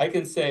I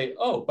can say,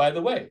 oh, by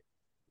the way,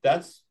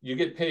 you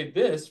get paid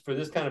this for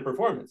this kind of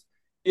performance.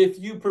 If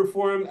you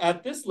perform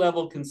at this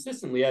level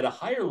consistently, at a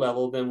higher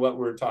level than what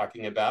we're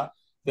talking about,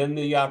 then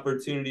the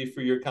opportunity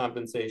for your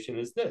compensation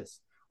is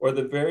this, or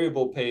the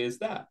variable pay is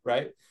that,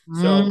 right?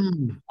 So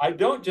I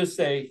don't just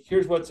say,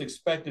 here's what's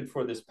expected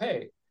for this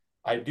pay.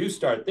 I do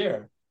start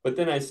there, but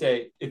then I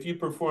say, if you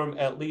perform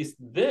at least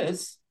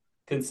this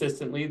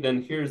consistently,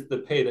 then here's the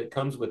pay that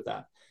comes with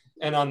that.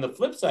 And on the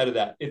flip side of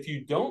that, if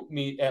you don't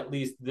meet at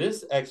least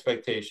this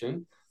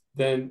expectation,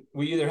 then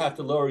we either have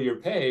to lower your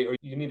pay or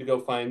you need to go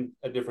find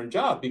a different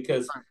job,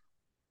 because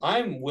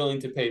I'm willing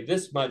to pay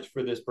this much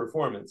for this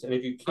performance. And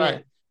if you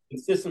can't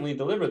consistently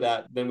deliver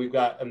that, then we've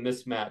got a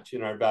mismatch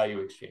in our value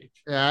exchange.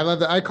 Yeah, I love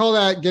that. I call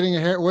that getting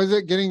a hair. Was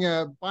it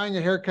buying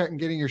a haircut and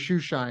getting your shoe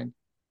shine?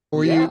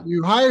 Or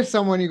you hire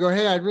someone, you go,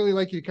 hey, I'd really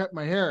like you to cut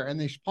my hair, and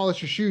they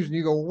polish your shoes, and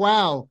you go,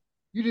 wow,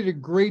 you did a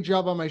great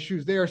job on my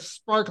shoes. They are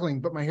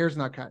sparkling, but my hair's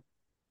not cut.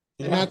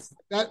 And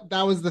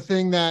that was the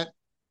thing that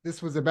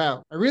this was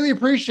about. I really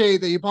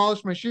appreciate that you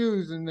polished my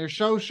shoes and they're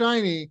so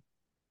shiny,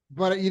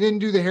 but you didn't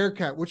do the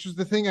haircut, which was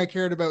the thing I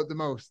cared about the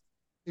most.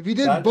 If you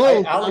did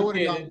both, I would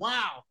have gone,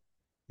 wow.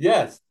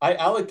 Yes, I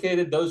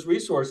allocated those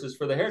resources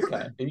for the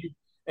haircut,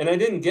 and I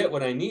didn't get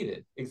what I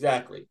needed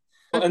exactly.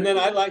 And then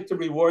I like to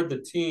reward the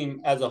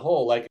team as a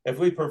whole. Like if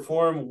we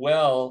perform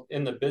well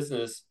in the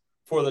business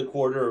for the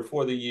quarter or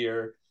for the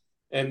year,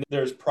 and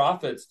there's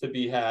profits to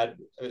be had,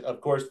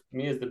 of course,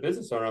 me as the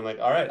business owner, I'm like,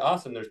 all right,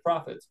 awesome, there's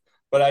profits.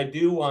 But I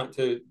do want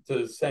to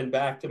send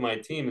back to my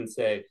team and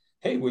say,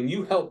 hey, when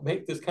you help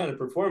make this kind of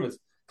performance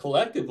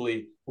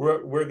collectively,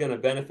 we're going to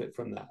benefit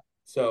from that.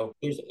 So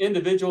there's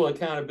individual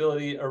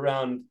accountability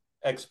around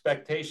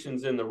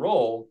expectations in the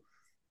role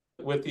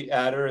with the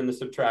adder and the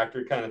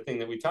subtractor kind of thing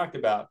that we talked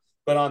about.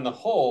 But on the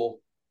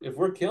whole, if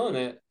we're killing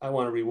it, I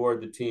want to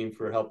reward the team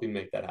for helping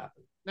make that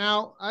happen.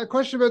 Now, I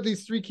question about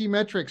these three key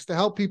metrics to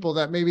help people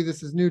that maybe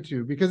this is new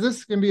to, because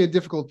this can be a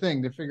difficult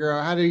thing to figure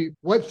out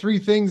what three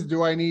things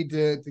do I need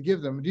to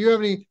give them? Do you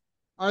have any,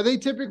 are they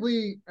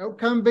typically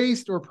outcome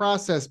based or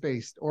process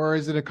based, or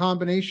is it a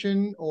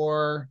combination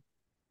or?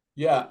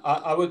 Yeah,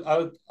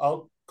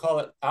 I'll call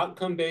it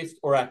outcome based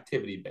or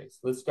activity based.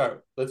 Let's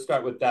start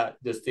with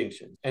that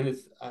distinction. And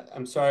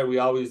I'm sorry, we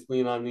always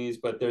lean on these,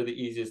 but they're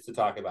the easiest to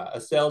talk about. A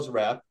sales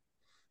rep,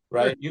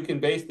 Sure. right? You can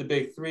base the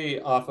big three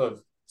off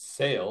of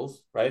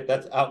sales, right?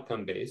 That's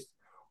outcome based.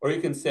 Or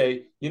you can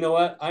say, you know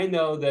what? I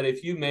know that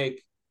if you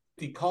make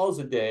 50 calls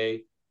a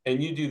day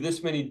and you do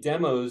this many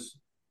demos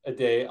a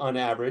day on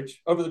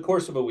average over the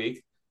course of a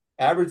week,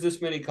 average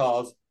this many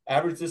calls,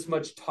 average this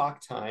much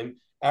talk time,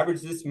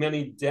 average this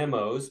many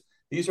demos.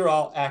 These are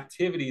all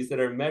activities that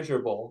are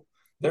measurable.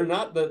 They're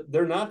not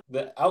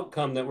the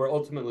outcome that we're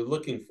ultimately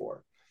looking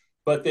for,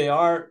 but they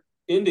are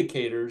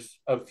indicators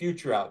of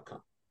future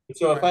outcome.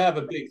 So if I have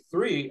a big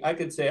three, I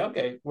could say,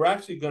 okay, we're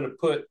actually going to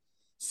put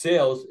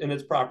sales in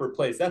its proper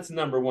place. That's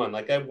number one.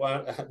 Like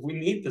we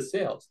need the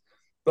sales,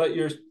 but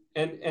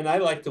and I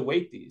like to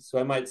weight these. So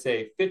I might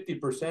say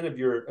 50% of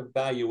your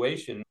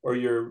evaluation or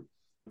your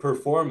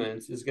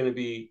performance is going to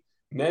be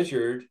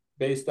measured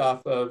based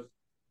off of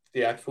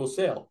the actual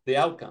sale, the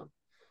outcome.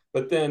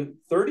 But then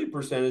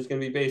 30% is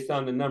going to be based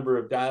on the number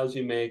of dials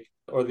you make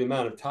or the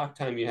amount of talk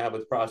time you have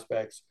with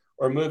prospects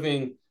or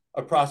moving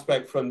a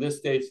prospect from this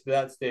stage to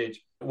that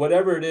stage,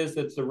 whatever it is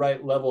that's the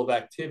right level of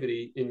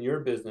activity in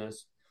your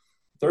business,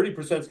 30%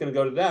 is going to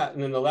go to that.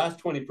 And then the last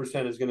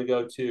 20% is going to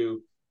go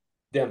to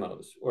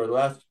demos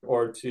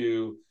or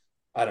to,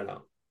 I don't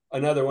know,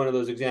 another one of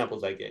those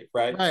examples I gave,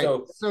 right? Right.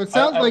 So So it I,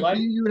 sounds I like like,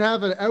 you would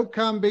have an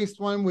outcome based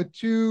one with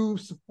two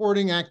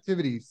supporting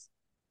activities.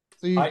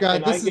 So you've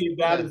got, I this is, gave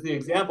that yeah, as the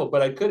example,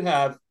 but I could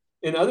have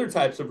in other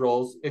types of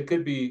roles, it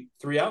could be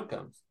three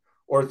outcomes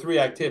or three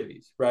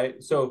activities,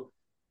 right? So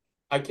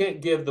I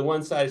can't give the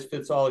one size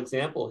fits all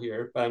example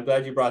here, but I'm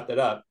glad you brought that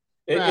up.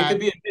 It could Brad.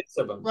 be a mix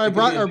of them. Well, I It could be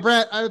brought, a or mix.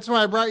 Brett, that's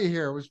why I brought you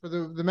here, was for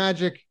the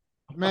magic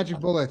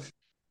bullet.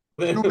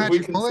 There's no Then we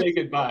magic can bullet. say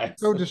goodbye.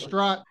 So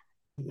distraught.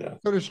 Yeah.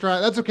 So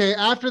distraught. That's okay.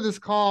 After this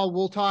call,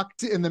 we'll talk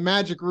in the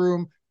magic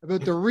room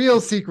about the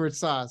real secret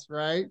sauce,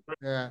 right?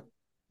 Yeah.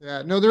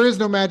 Yeah. No, there is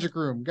no magic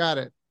room. Got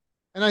it.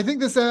 And I think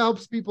this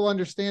helps people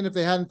understand, if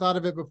they hadn't thought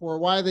of it before,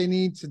 why they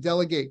need to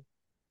delegate.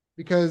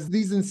 Because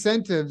these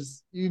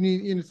incentives,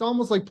 it's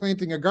almost like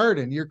planting a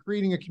garden. You're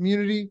creating a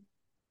community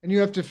and you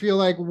have to feel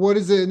like, what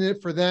is it in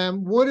it for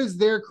them? What is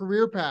their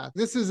career path?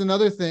 This is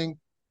another thing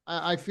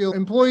I feel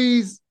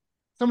employees,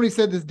 somebody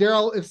said this,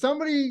 Daryl, if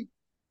somebody,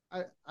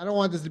 I don't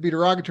want this to be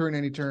derogatory in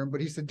any term, but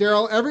he said,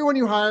 Daryl, everyone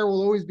you hire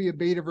will always be a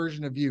beta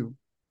version of you,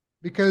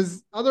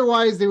 because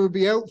otherwise they would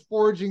be out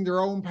forging their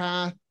own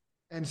path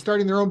and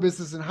starting their own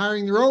business and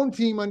hiring their own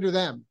team under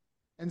them.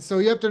 And so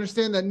you have to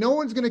understand that no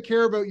one's going to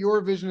care about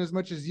your vision as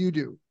much as you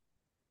do,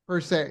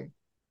 per se.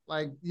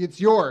 Like, it's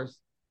yours.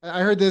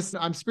 I heard this,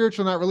 I'm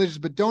spiritual, not religious,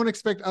 but don't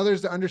expect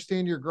others to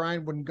understand your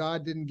grind when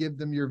God didn't give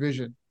them your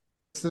vision.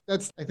 So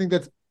I think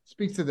that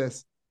speaks to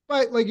this.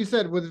 But like you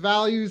said, with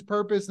values,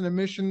 purpose, and a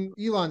mission,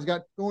 Elon's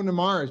got going to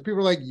Mars. People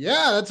are like,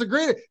 yeah, that's a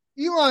great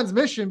Elon's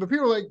mission. But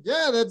people are like,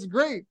 yeah, that's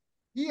great.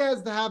 He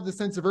has to have the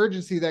sense of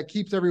urgency that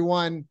keeps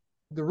everyone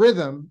the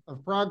rhythm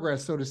of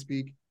progress, so to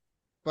speak.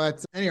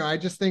 But anyway, I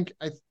just think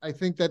I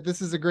think that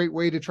this is a great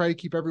way to try to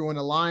keep everyone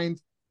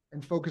aligned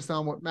and focused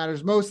on what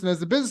matters most. And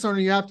as a business owner,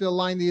 you have to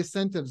align the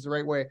incentives the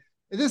right way.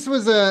 This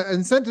was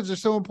incentives are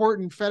so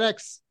important.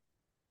 FedEx,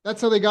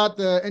 that's how they got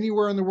the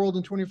anywhere in the world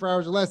in 24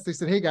 hours or less. They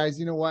said, hey guys,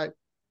 you know what?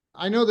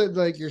 I know that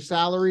like your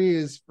salary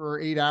is for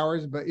 8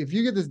 hours, but if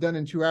you get this done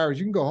in 2 hours,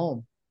 you can go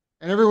home.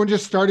 And everyone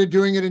just started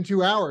doing it in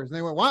 2 hours. And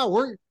they went,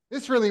 wow,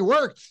 this really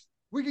worked.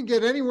 We can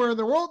get anywhere in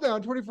the world now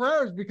in 24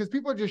 hours because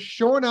people are just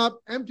showing up,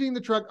 emptying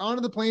the truck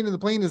onto the plane, and the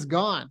plane is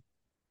gone.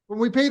 When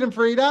we paid them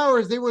for 8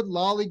 hours, they would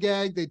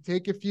lollygag. They'd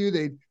take a few,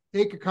 they'd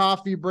take a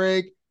coffee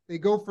break, they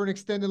go for an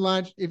extended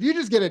lunch. If you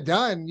just get it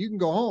done, you can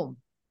go home.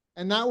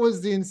 And that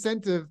was the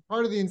incentive,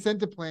 part of the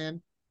incentive plan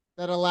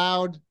that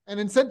allowed, and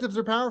incentives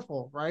are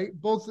powerful, right?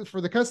 Both for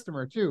the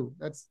customer too.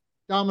 That's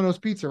Domino's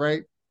Pizza,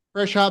 right?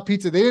 Fresh hot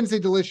pizza. They didn't say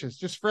delicious,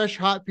 just fresh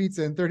hot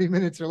pizza in 30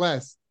 minutes or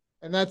less.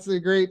 And that's a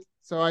great,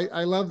 so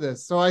I love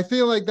this. So I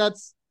feel like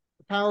that's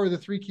the power of the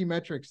three key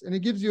metrics. And it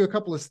gives you a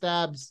couple of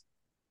stabs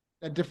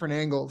at different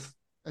angles.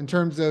 in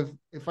terms of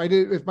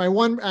if my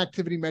one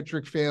activity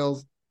metric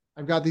fails,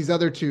 I've got these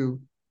other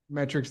two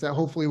metrics that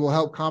hopefully will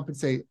help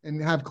compensate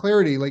and have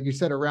clarity, like you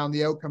said, around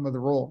the outcome of the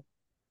role.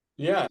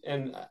 Yeah,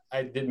 and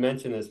I did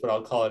mention this, but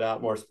I'll call it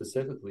out more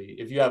specifically.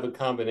 If you have a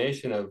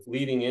combination of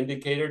leading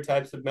indicator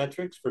types of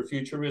metrics for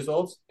future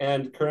results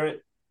and current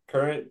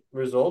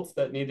results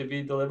that need to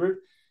be delivered,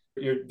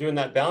 you're doing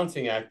that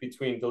balancing act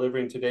between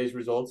delivering today's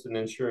results and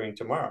ensuring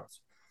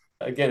tomorrow's.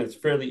 Again, it's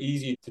fairly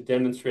easy to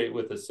demonstrate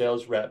with a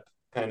sales rep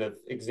kind of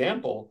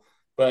example,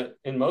 but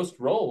in most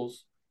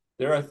roles,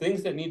 there are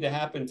things that need to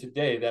happen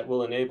today that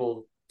will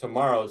enable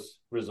tomorrow's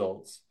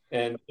results.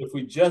 And if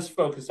we just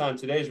focus on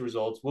today's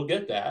results, we'll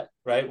get that,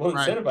 right? We'll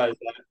Right. incentivize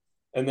that.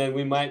 And then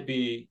we might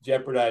be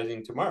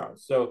jeopardizing tomorrow.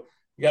 So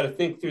you got to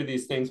think through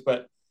these things.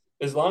 But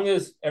as long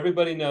as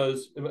everybody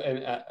knows, and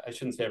I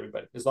shouldn't say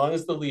everybody, as long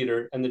as the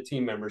leader and the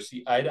team members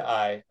see eye to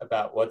eye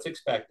about what's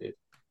expected,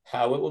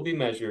 how it will be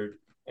measured,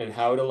 and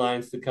how it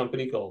aligns to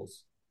company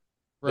goals,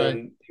 Right.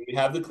 then we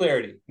have the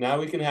clarity. Now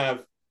we can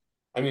have,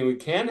 I mean, we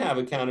can have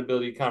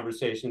accountability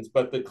conversations,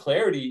 but the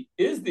clarity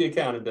is the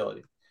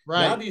accountability.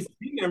 Now Right. these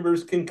team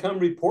members can come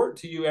report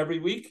to you every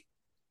week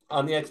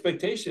on the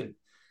expectation.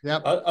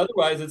 Yep.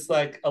 Otherwise, it's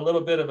like a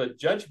little bit of a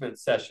judgment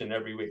session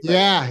every week. Like,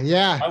 Yeah.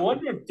 Yeah. I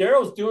wonder if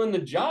Daryl's doing the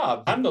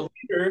job. I'm the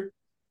leader,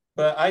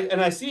 but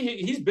I see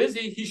he's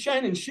busy. He's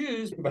shining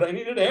shoes, but I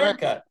needed a Right.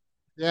 haircut.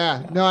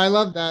 Yeah. Yeah. No, I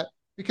love that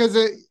because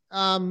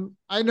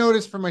I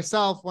noticed for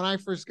myself when I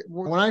first got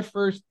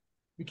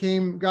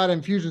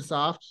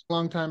Infusionsoft a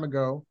long time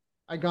ago.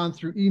 I gone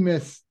through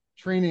EMIS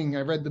training.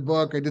 I read the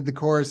book, I did the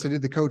course, I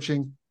did the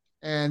coaching,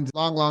 and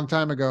long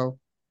time ago.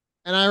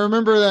 And I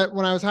remember that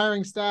when I was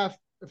hiring staff,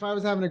 if I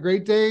was having a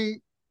great day,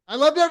 I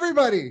loved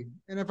everybody.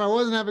 And if I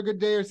wasn't having a good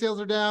day or sales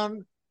are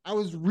down, I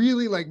was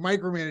really like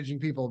micromanaging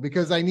people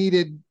because I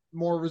needed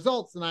more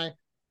results. And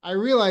I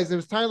realized it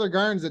was Tyler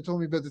Garnes that told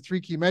me about the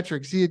three key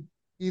metrics. He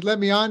led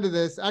me on to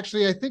this.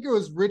 Actually, I think it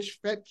was Rich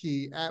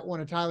Fettke at one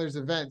of Tyler's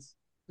events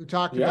who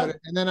talked about Yeah.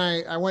 it. And then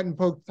I went and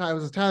poked Tyler. I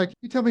was Tyler, can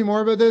you tell me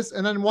more about this?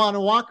 And then want to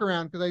walk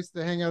around because I used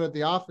to hang out at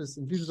the office,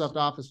 Infusionsoft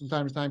office from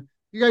time to time.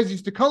 You guys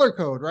used to color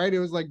code, right? It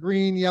was like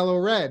green, yellow,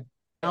 red,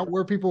 out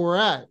where people were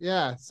at.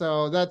 Yeah.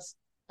 So that's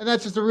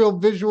just a real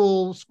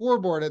visual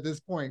scoreboard at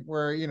this point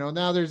where,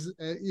 now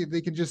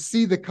they can just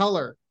see the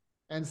color.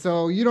 And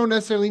so you don't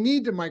necessarily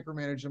need to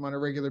micromanage them on a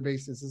regular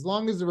basis. As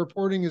long as the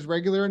reporting is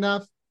regular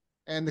enough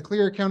and the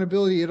clear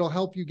accountability, it'll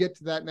help you get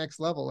to that next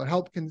level.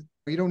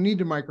 You don't need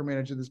to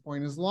micromanage at this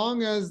point as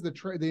long as the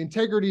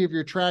integrity of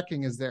your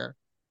tracking is there.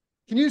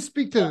 Can you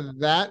speak to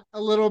that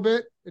a little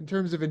bit in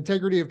terms of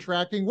integrity of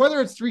tracking,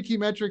 whether it's three key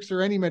metrics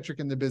or any metric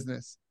in the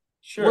business?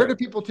 Where do Sure.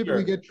 people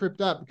typically Sure. get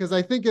tripped up? Because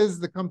I think as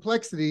the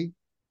complexity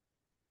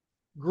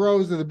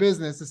grows of the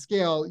business, the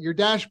scale, your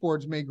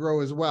dashboards may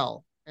grow as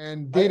well.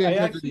 And data I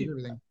integrity is actually,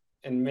 everything.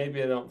 and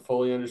maybe I don't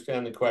fully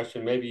understand the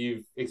question. Maybe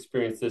you've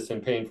experienced this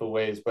in painful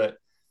ways, but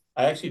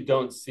I actually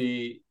don't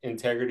see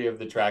integrity of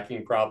the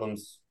tracking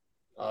problems.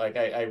 Like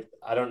I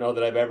don't know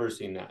that I've ever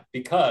seen that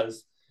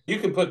because you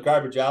can put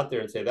garbage out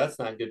there and say that's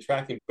not good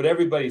tracking, but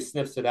everybody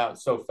sniffs it out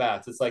so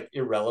fast. It's like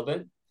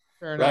irrelevant,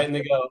 Fair right? enough. And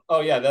they go,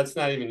 oh yeah, that's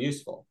not even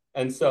useful.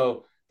 And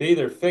so they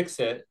either fix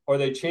it or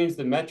they change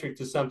the metric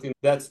to something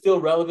that's still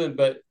relevant,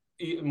 but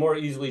more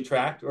easily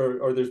tracked,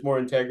 or there's more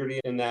integrity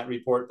in that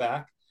report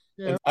back.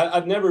 Yeah. And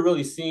I've never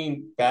really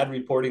seen bad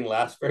reporting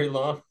last very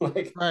long.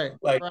 Right.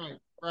 Like Right.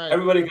 Right.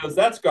 everybody goes,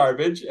 that's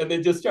garbage, and they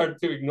just start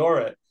to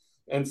ignore it.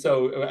 And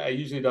so I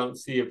usually don't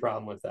see a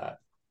problem with that.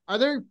 Are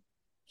there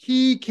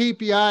key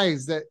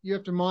KPIs that you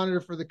have to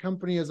monitor for the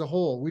company as a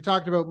whole? We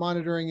talked about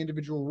monitoring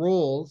individual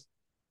roles.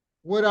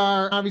 What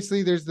are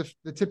obviously there's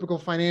the typical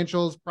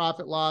financials,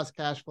 profit, loss,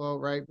 cash flow,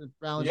 right? The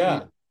balance sheet.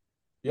 Yeah,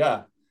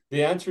 yeah.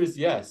 The answer is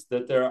yes,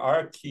 that there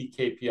are key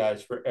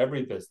KPIs for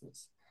every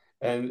business.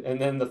 And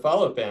then the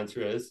follow-up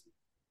answer is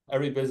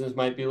every business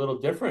might be a little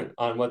different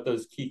on what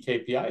those key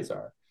KPIs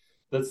are.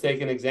 Let's take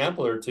an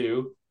example or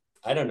two.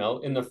 I don't know,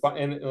 and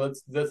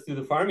let's do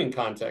the farming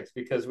context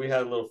because we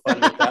had a little fun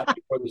with that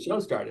before the show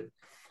started.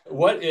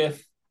 What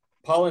if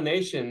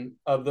pollination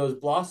of those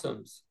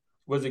blossoms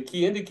was a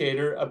key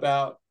indicator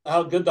about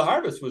how good the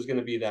harvest was going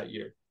to be that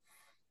year?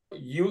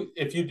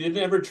 If you didn't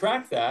ever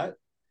track that,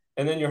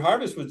 and then your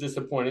harvest was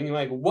disappointing, you're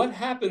like, what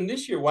happened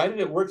this year? Why did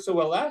it work so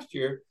well last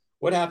year?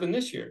 What happened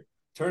this year?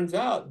 Turns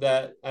out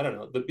that, I don't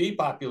know, the bee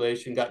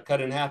population got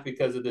cut in half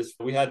because of this.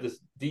 We had this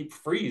deep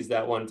freeze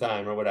that one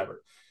time or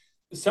whatever.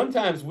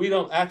 Sometimes we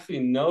don't actually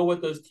know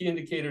what those key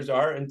indicators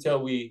are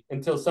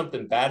until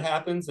something bad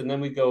happens, and then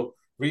we go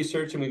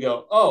research and we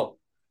go, oh,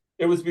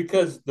 it was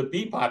because the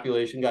bee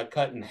population got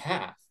cut in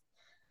half.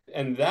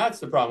 And that's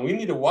the problem. We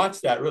need to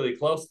watch that really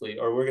closely,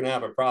 or we're going to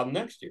have a problem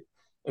next year.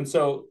 And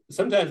so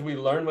sometimes we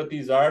learn what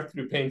these are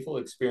through painful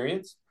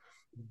experience.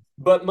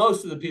 But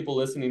most of the people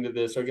listening to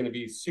this are going to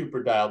be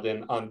super dialed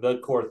in on the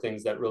core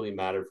things that really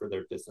matter for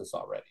their business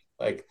already.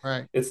 Like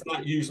Right. it's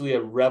not usually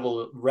a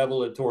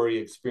revelatory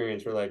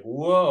experience where like,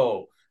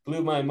 whoa,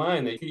 blew my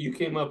mind that you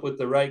came up with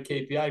the right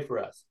KPI for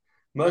us.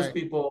 Most Right.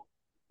 people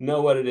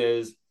know what it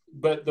is,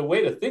 but the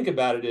way to think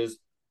about it is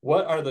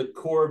what are the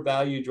core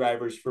value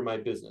drivers for my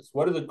business?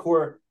 What are the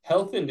core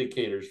health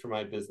indicators for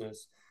my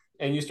business?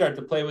 And you start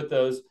to play with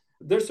those.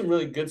 There's some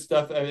really good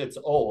stuff. It's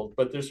old,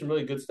 but there's some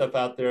really good stuff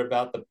out there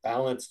about the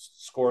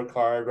balanced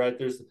scorecard, right?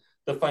 There's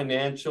the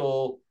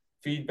financial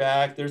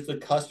feedback, there's the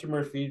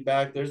customer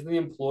feedback, there's the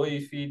employee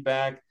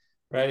feedback,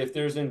 right? If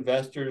there's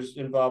investors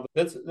involved,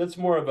 that's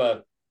more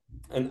of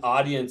an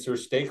audience or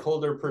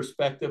stakeholder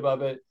perspective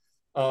of it.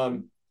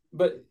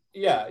 But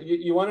yeah,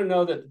 you want to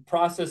know that the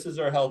processes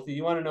are healthy.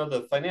 You want to know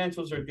the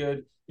financials are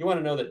good. You want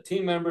to know that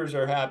team members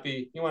are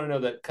happy. You want to know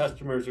that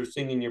customers are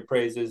singing your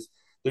praises.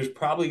 There's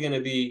probably going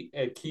to be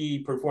a key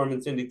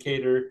performance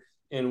indicator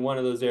in one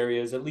of those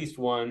areas, at least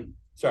one,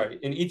 sorry,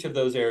 in each of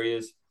those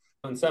areas.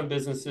 In some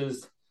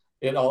businesses,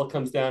 it all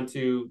comes down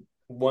to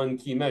one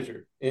key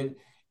measure. In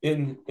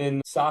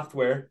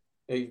software,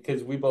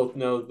 because we both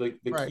know the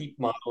Right. keep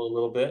model a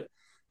little bit.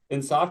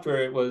 In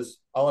software, it was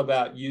all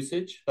about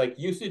usage. Like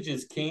usage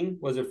is king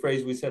was a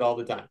phrase we said all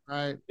the time.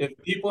 Right. If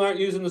people aren't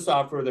using the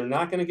software, they're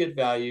not going to get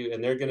value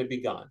and they're going to be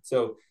gone.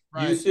 So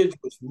Right. usage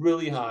was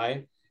really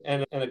high.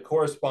 And a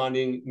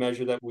corresponding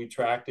measure that we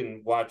tracked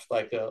and watched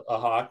like a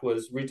hawk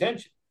was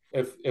retention.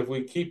 If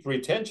we keep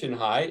retention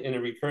high in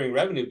a recurring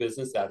revenue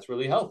business, that's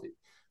really healthy.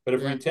 But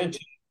if Yeah.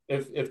 retention,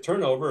 if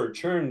turnover or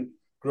churn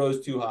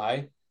grows too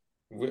high,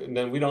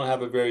 then we don't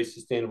have a very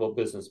sustainable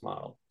business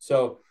model.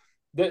 So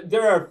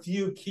there are a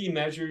few key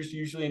measures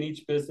usually in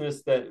each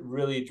business that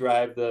really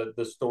drive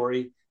the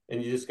story,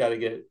 and you just got to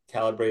get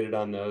calibrated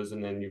on those,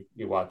 and then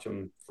you watch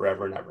them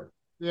forever and ever.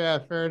 Yeah,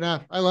 fair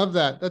enough. I love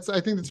that. I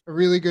think that's a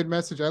really good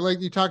message. I like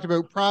you talked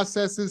about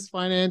processes,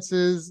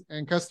 finances,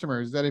 and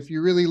customers. That if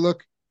you really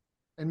look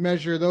and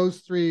measure those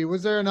three,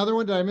 was there another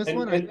one? Did I miss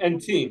one?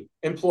 And team,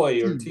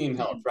 employee or Team. team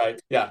health,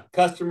 right? Yeah,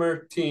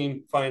 customer,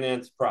 team,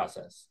 finance,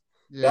 process.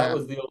 That Yeah.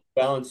 was the old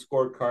balanced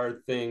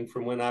scorecard thing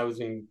from when I was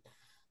in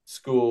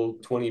school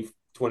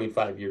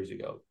 25 years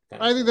ago,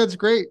 kind of I think thing. that's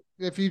great.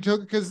 If you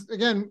took, because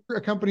again,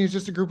 a company is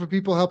just a group of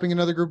people helping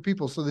another group of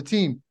people. So the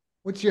team,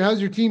 how's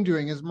your team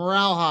doing? Is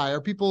morale high?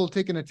 Are people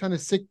taking a ton of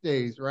sick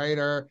days, right?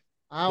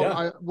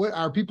 Yeah, What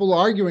are people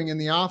arguing in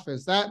the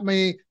office? That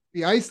may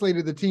be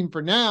isolated the team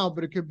for now,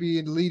 but it could be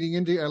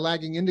a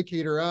lagging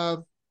indicator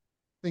of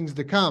things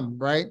to come,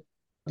 right?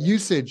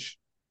 Usage.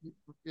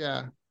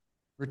 Yeah.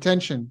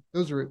 Retention.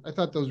 I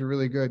thought those were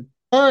really good.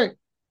 All right.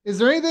 Is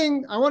there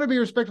anything, I want to be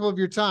respectful of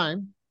your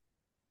time.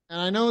 And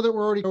I know that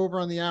we're already over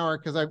on the hour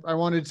because I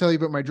wanted to tell you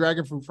about my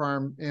dragon fruit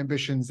farm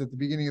ambitions at the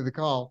beginning of the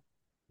call.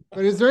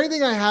 But is there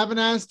anything I haven't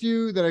asked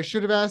you that I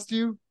should have asked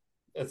you?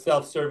 a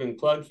self-serving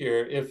plug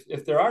here.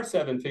 If there are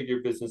seven-figure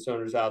business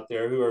owners out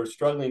there who are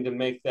struggling to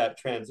make that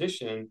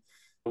transition,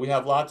 we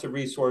have lots of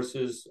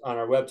resources on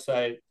our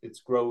website.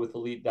 It's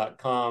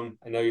growwithelite.com.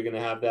 I know you're going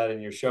to have that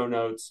in your show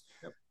notes.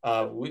 Yep.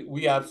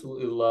 We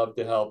absolutely love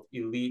to help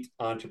elite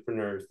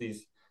entrepreneurs.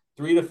 These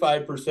 3 to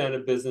 5%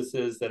 of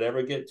businesses that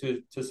ever get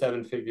to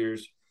seven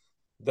figures,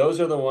 those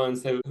are the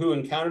ones who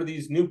encounter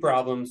these new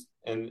problems,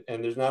 and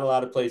there's not a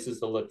lot of places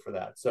to look for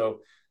that. So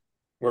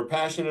we're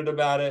passionate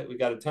about it. We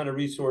got a ton of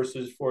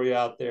resources for you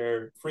out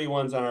there, free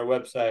ones on our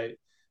website.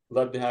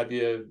 Love to have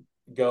you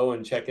go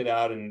and check it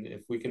out. And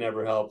if we can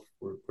ever help,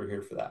 we're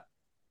here for that.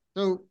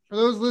 So for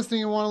those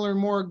listening and want to learn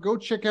more, go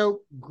check out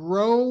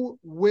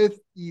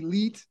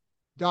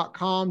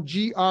growwithelite.com,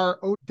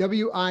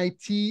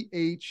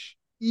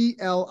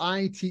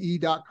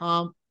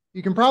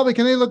 growwithelite.com.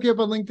 Can they look you up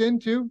on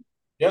LinkedIn too?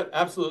 Yep,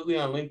 absolutely.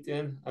 On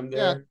LinkedIn, I'm Yeah.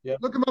 there. Yep.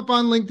 Look him up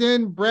on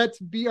LinkedIn, Brett,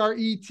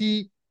 Gilliland,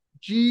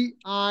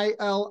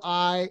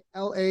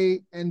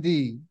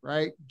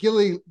 right?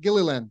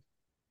 Gilliland.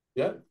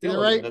 Yep, Is that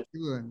Gilliland. right?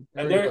 Gilliland.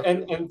 There And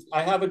we go.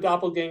 I have a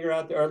doppelganger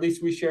out there, or at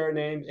least we share a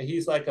name.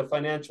 He's like a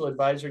financial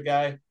advisor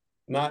guy,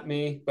 not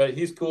me, but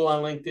he's cool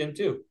on LinkedIn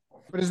too.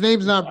 But his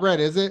name's not Brett,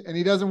 is it? And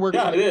he doesn't work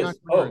Yeah, for it is.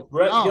 entrepreneurs. Oh,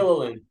 Brett Oh,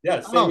 Gilliland.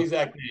 Yeah, same oh,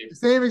 exact name.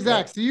 same Yep.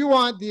 exact. So you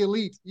want the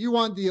elite. You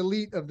want the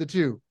elite of the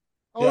two.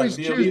 Yeah, Always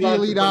the choose elite the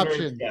elite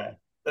entrepreneurs option. guy.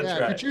 That's Yeah, if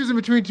you're right. choosing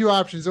between two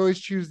options, always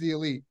choose the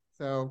elite.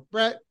 So,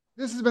 Brett,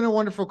 this has been a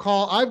wonderful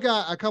call. I've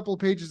got a couple of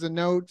pages of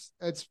notes.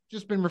 It's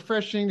just been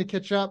refreshing to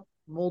catch up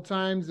from old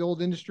times, the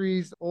old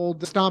industries,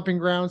 old stomping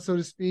grounds, so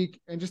to speak,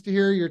 and just to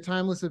hear your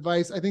timeless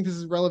advice. I think this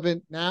is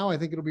relevant now. I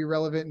think it'll be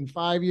relevant in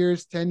 5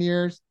 years, 10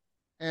 years.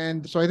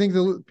 And so I think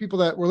the people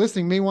that were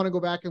listening may want to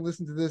go back and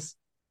listen to this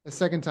a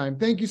second time.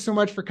 Thank you so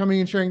much for coming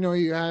and sharing. No,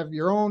 you have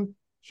your own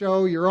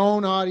show, your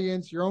own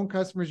audience, your own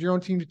customers, your own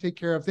team to take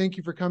care of. Thank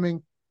you for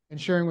coming and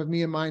sharing with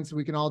me and mine so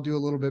we can all do a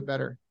little bit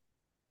better.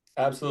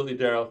 Absolutely,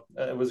 Daryl.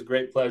 It was a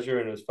great pleasure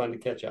and it was fun to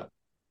catch up.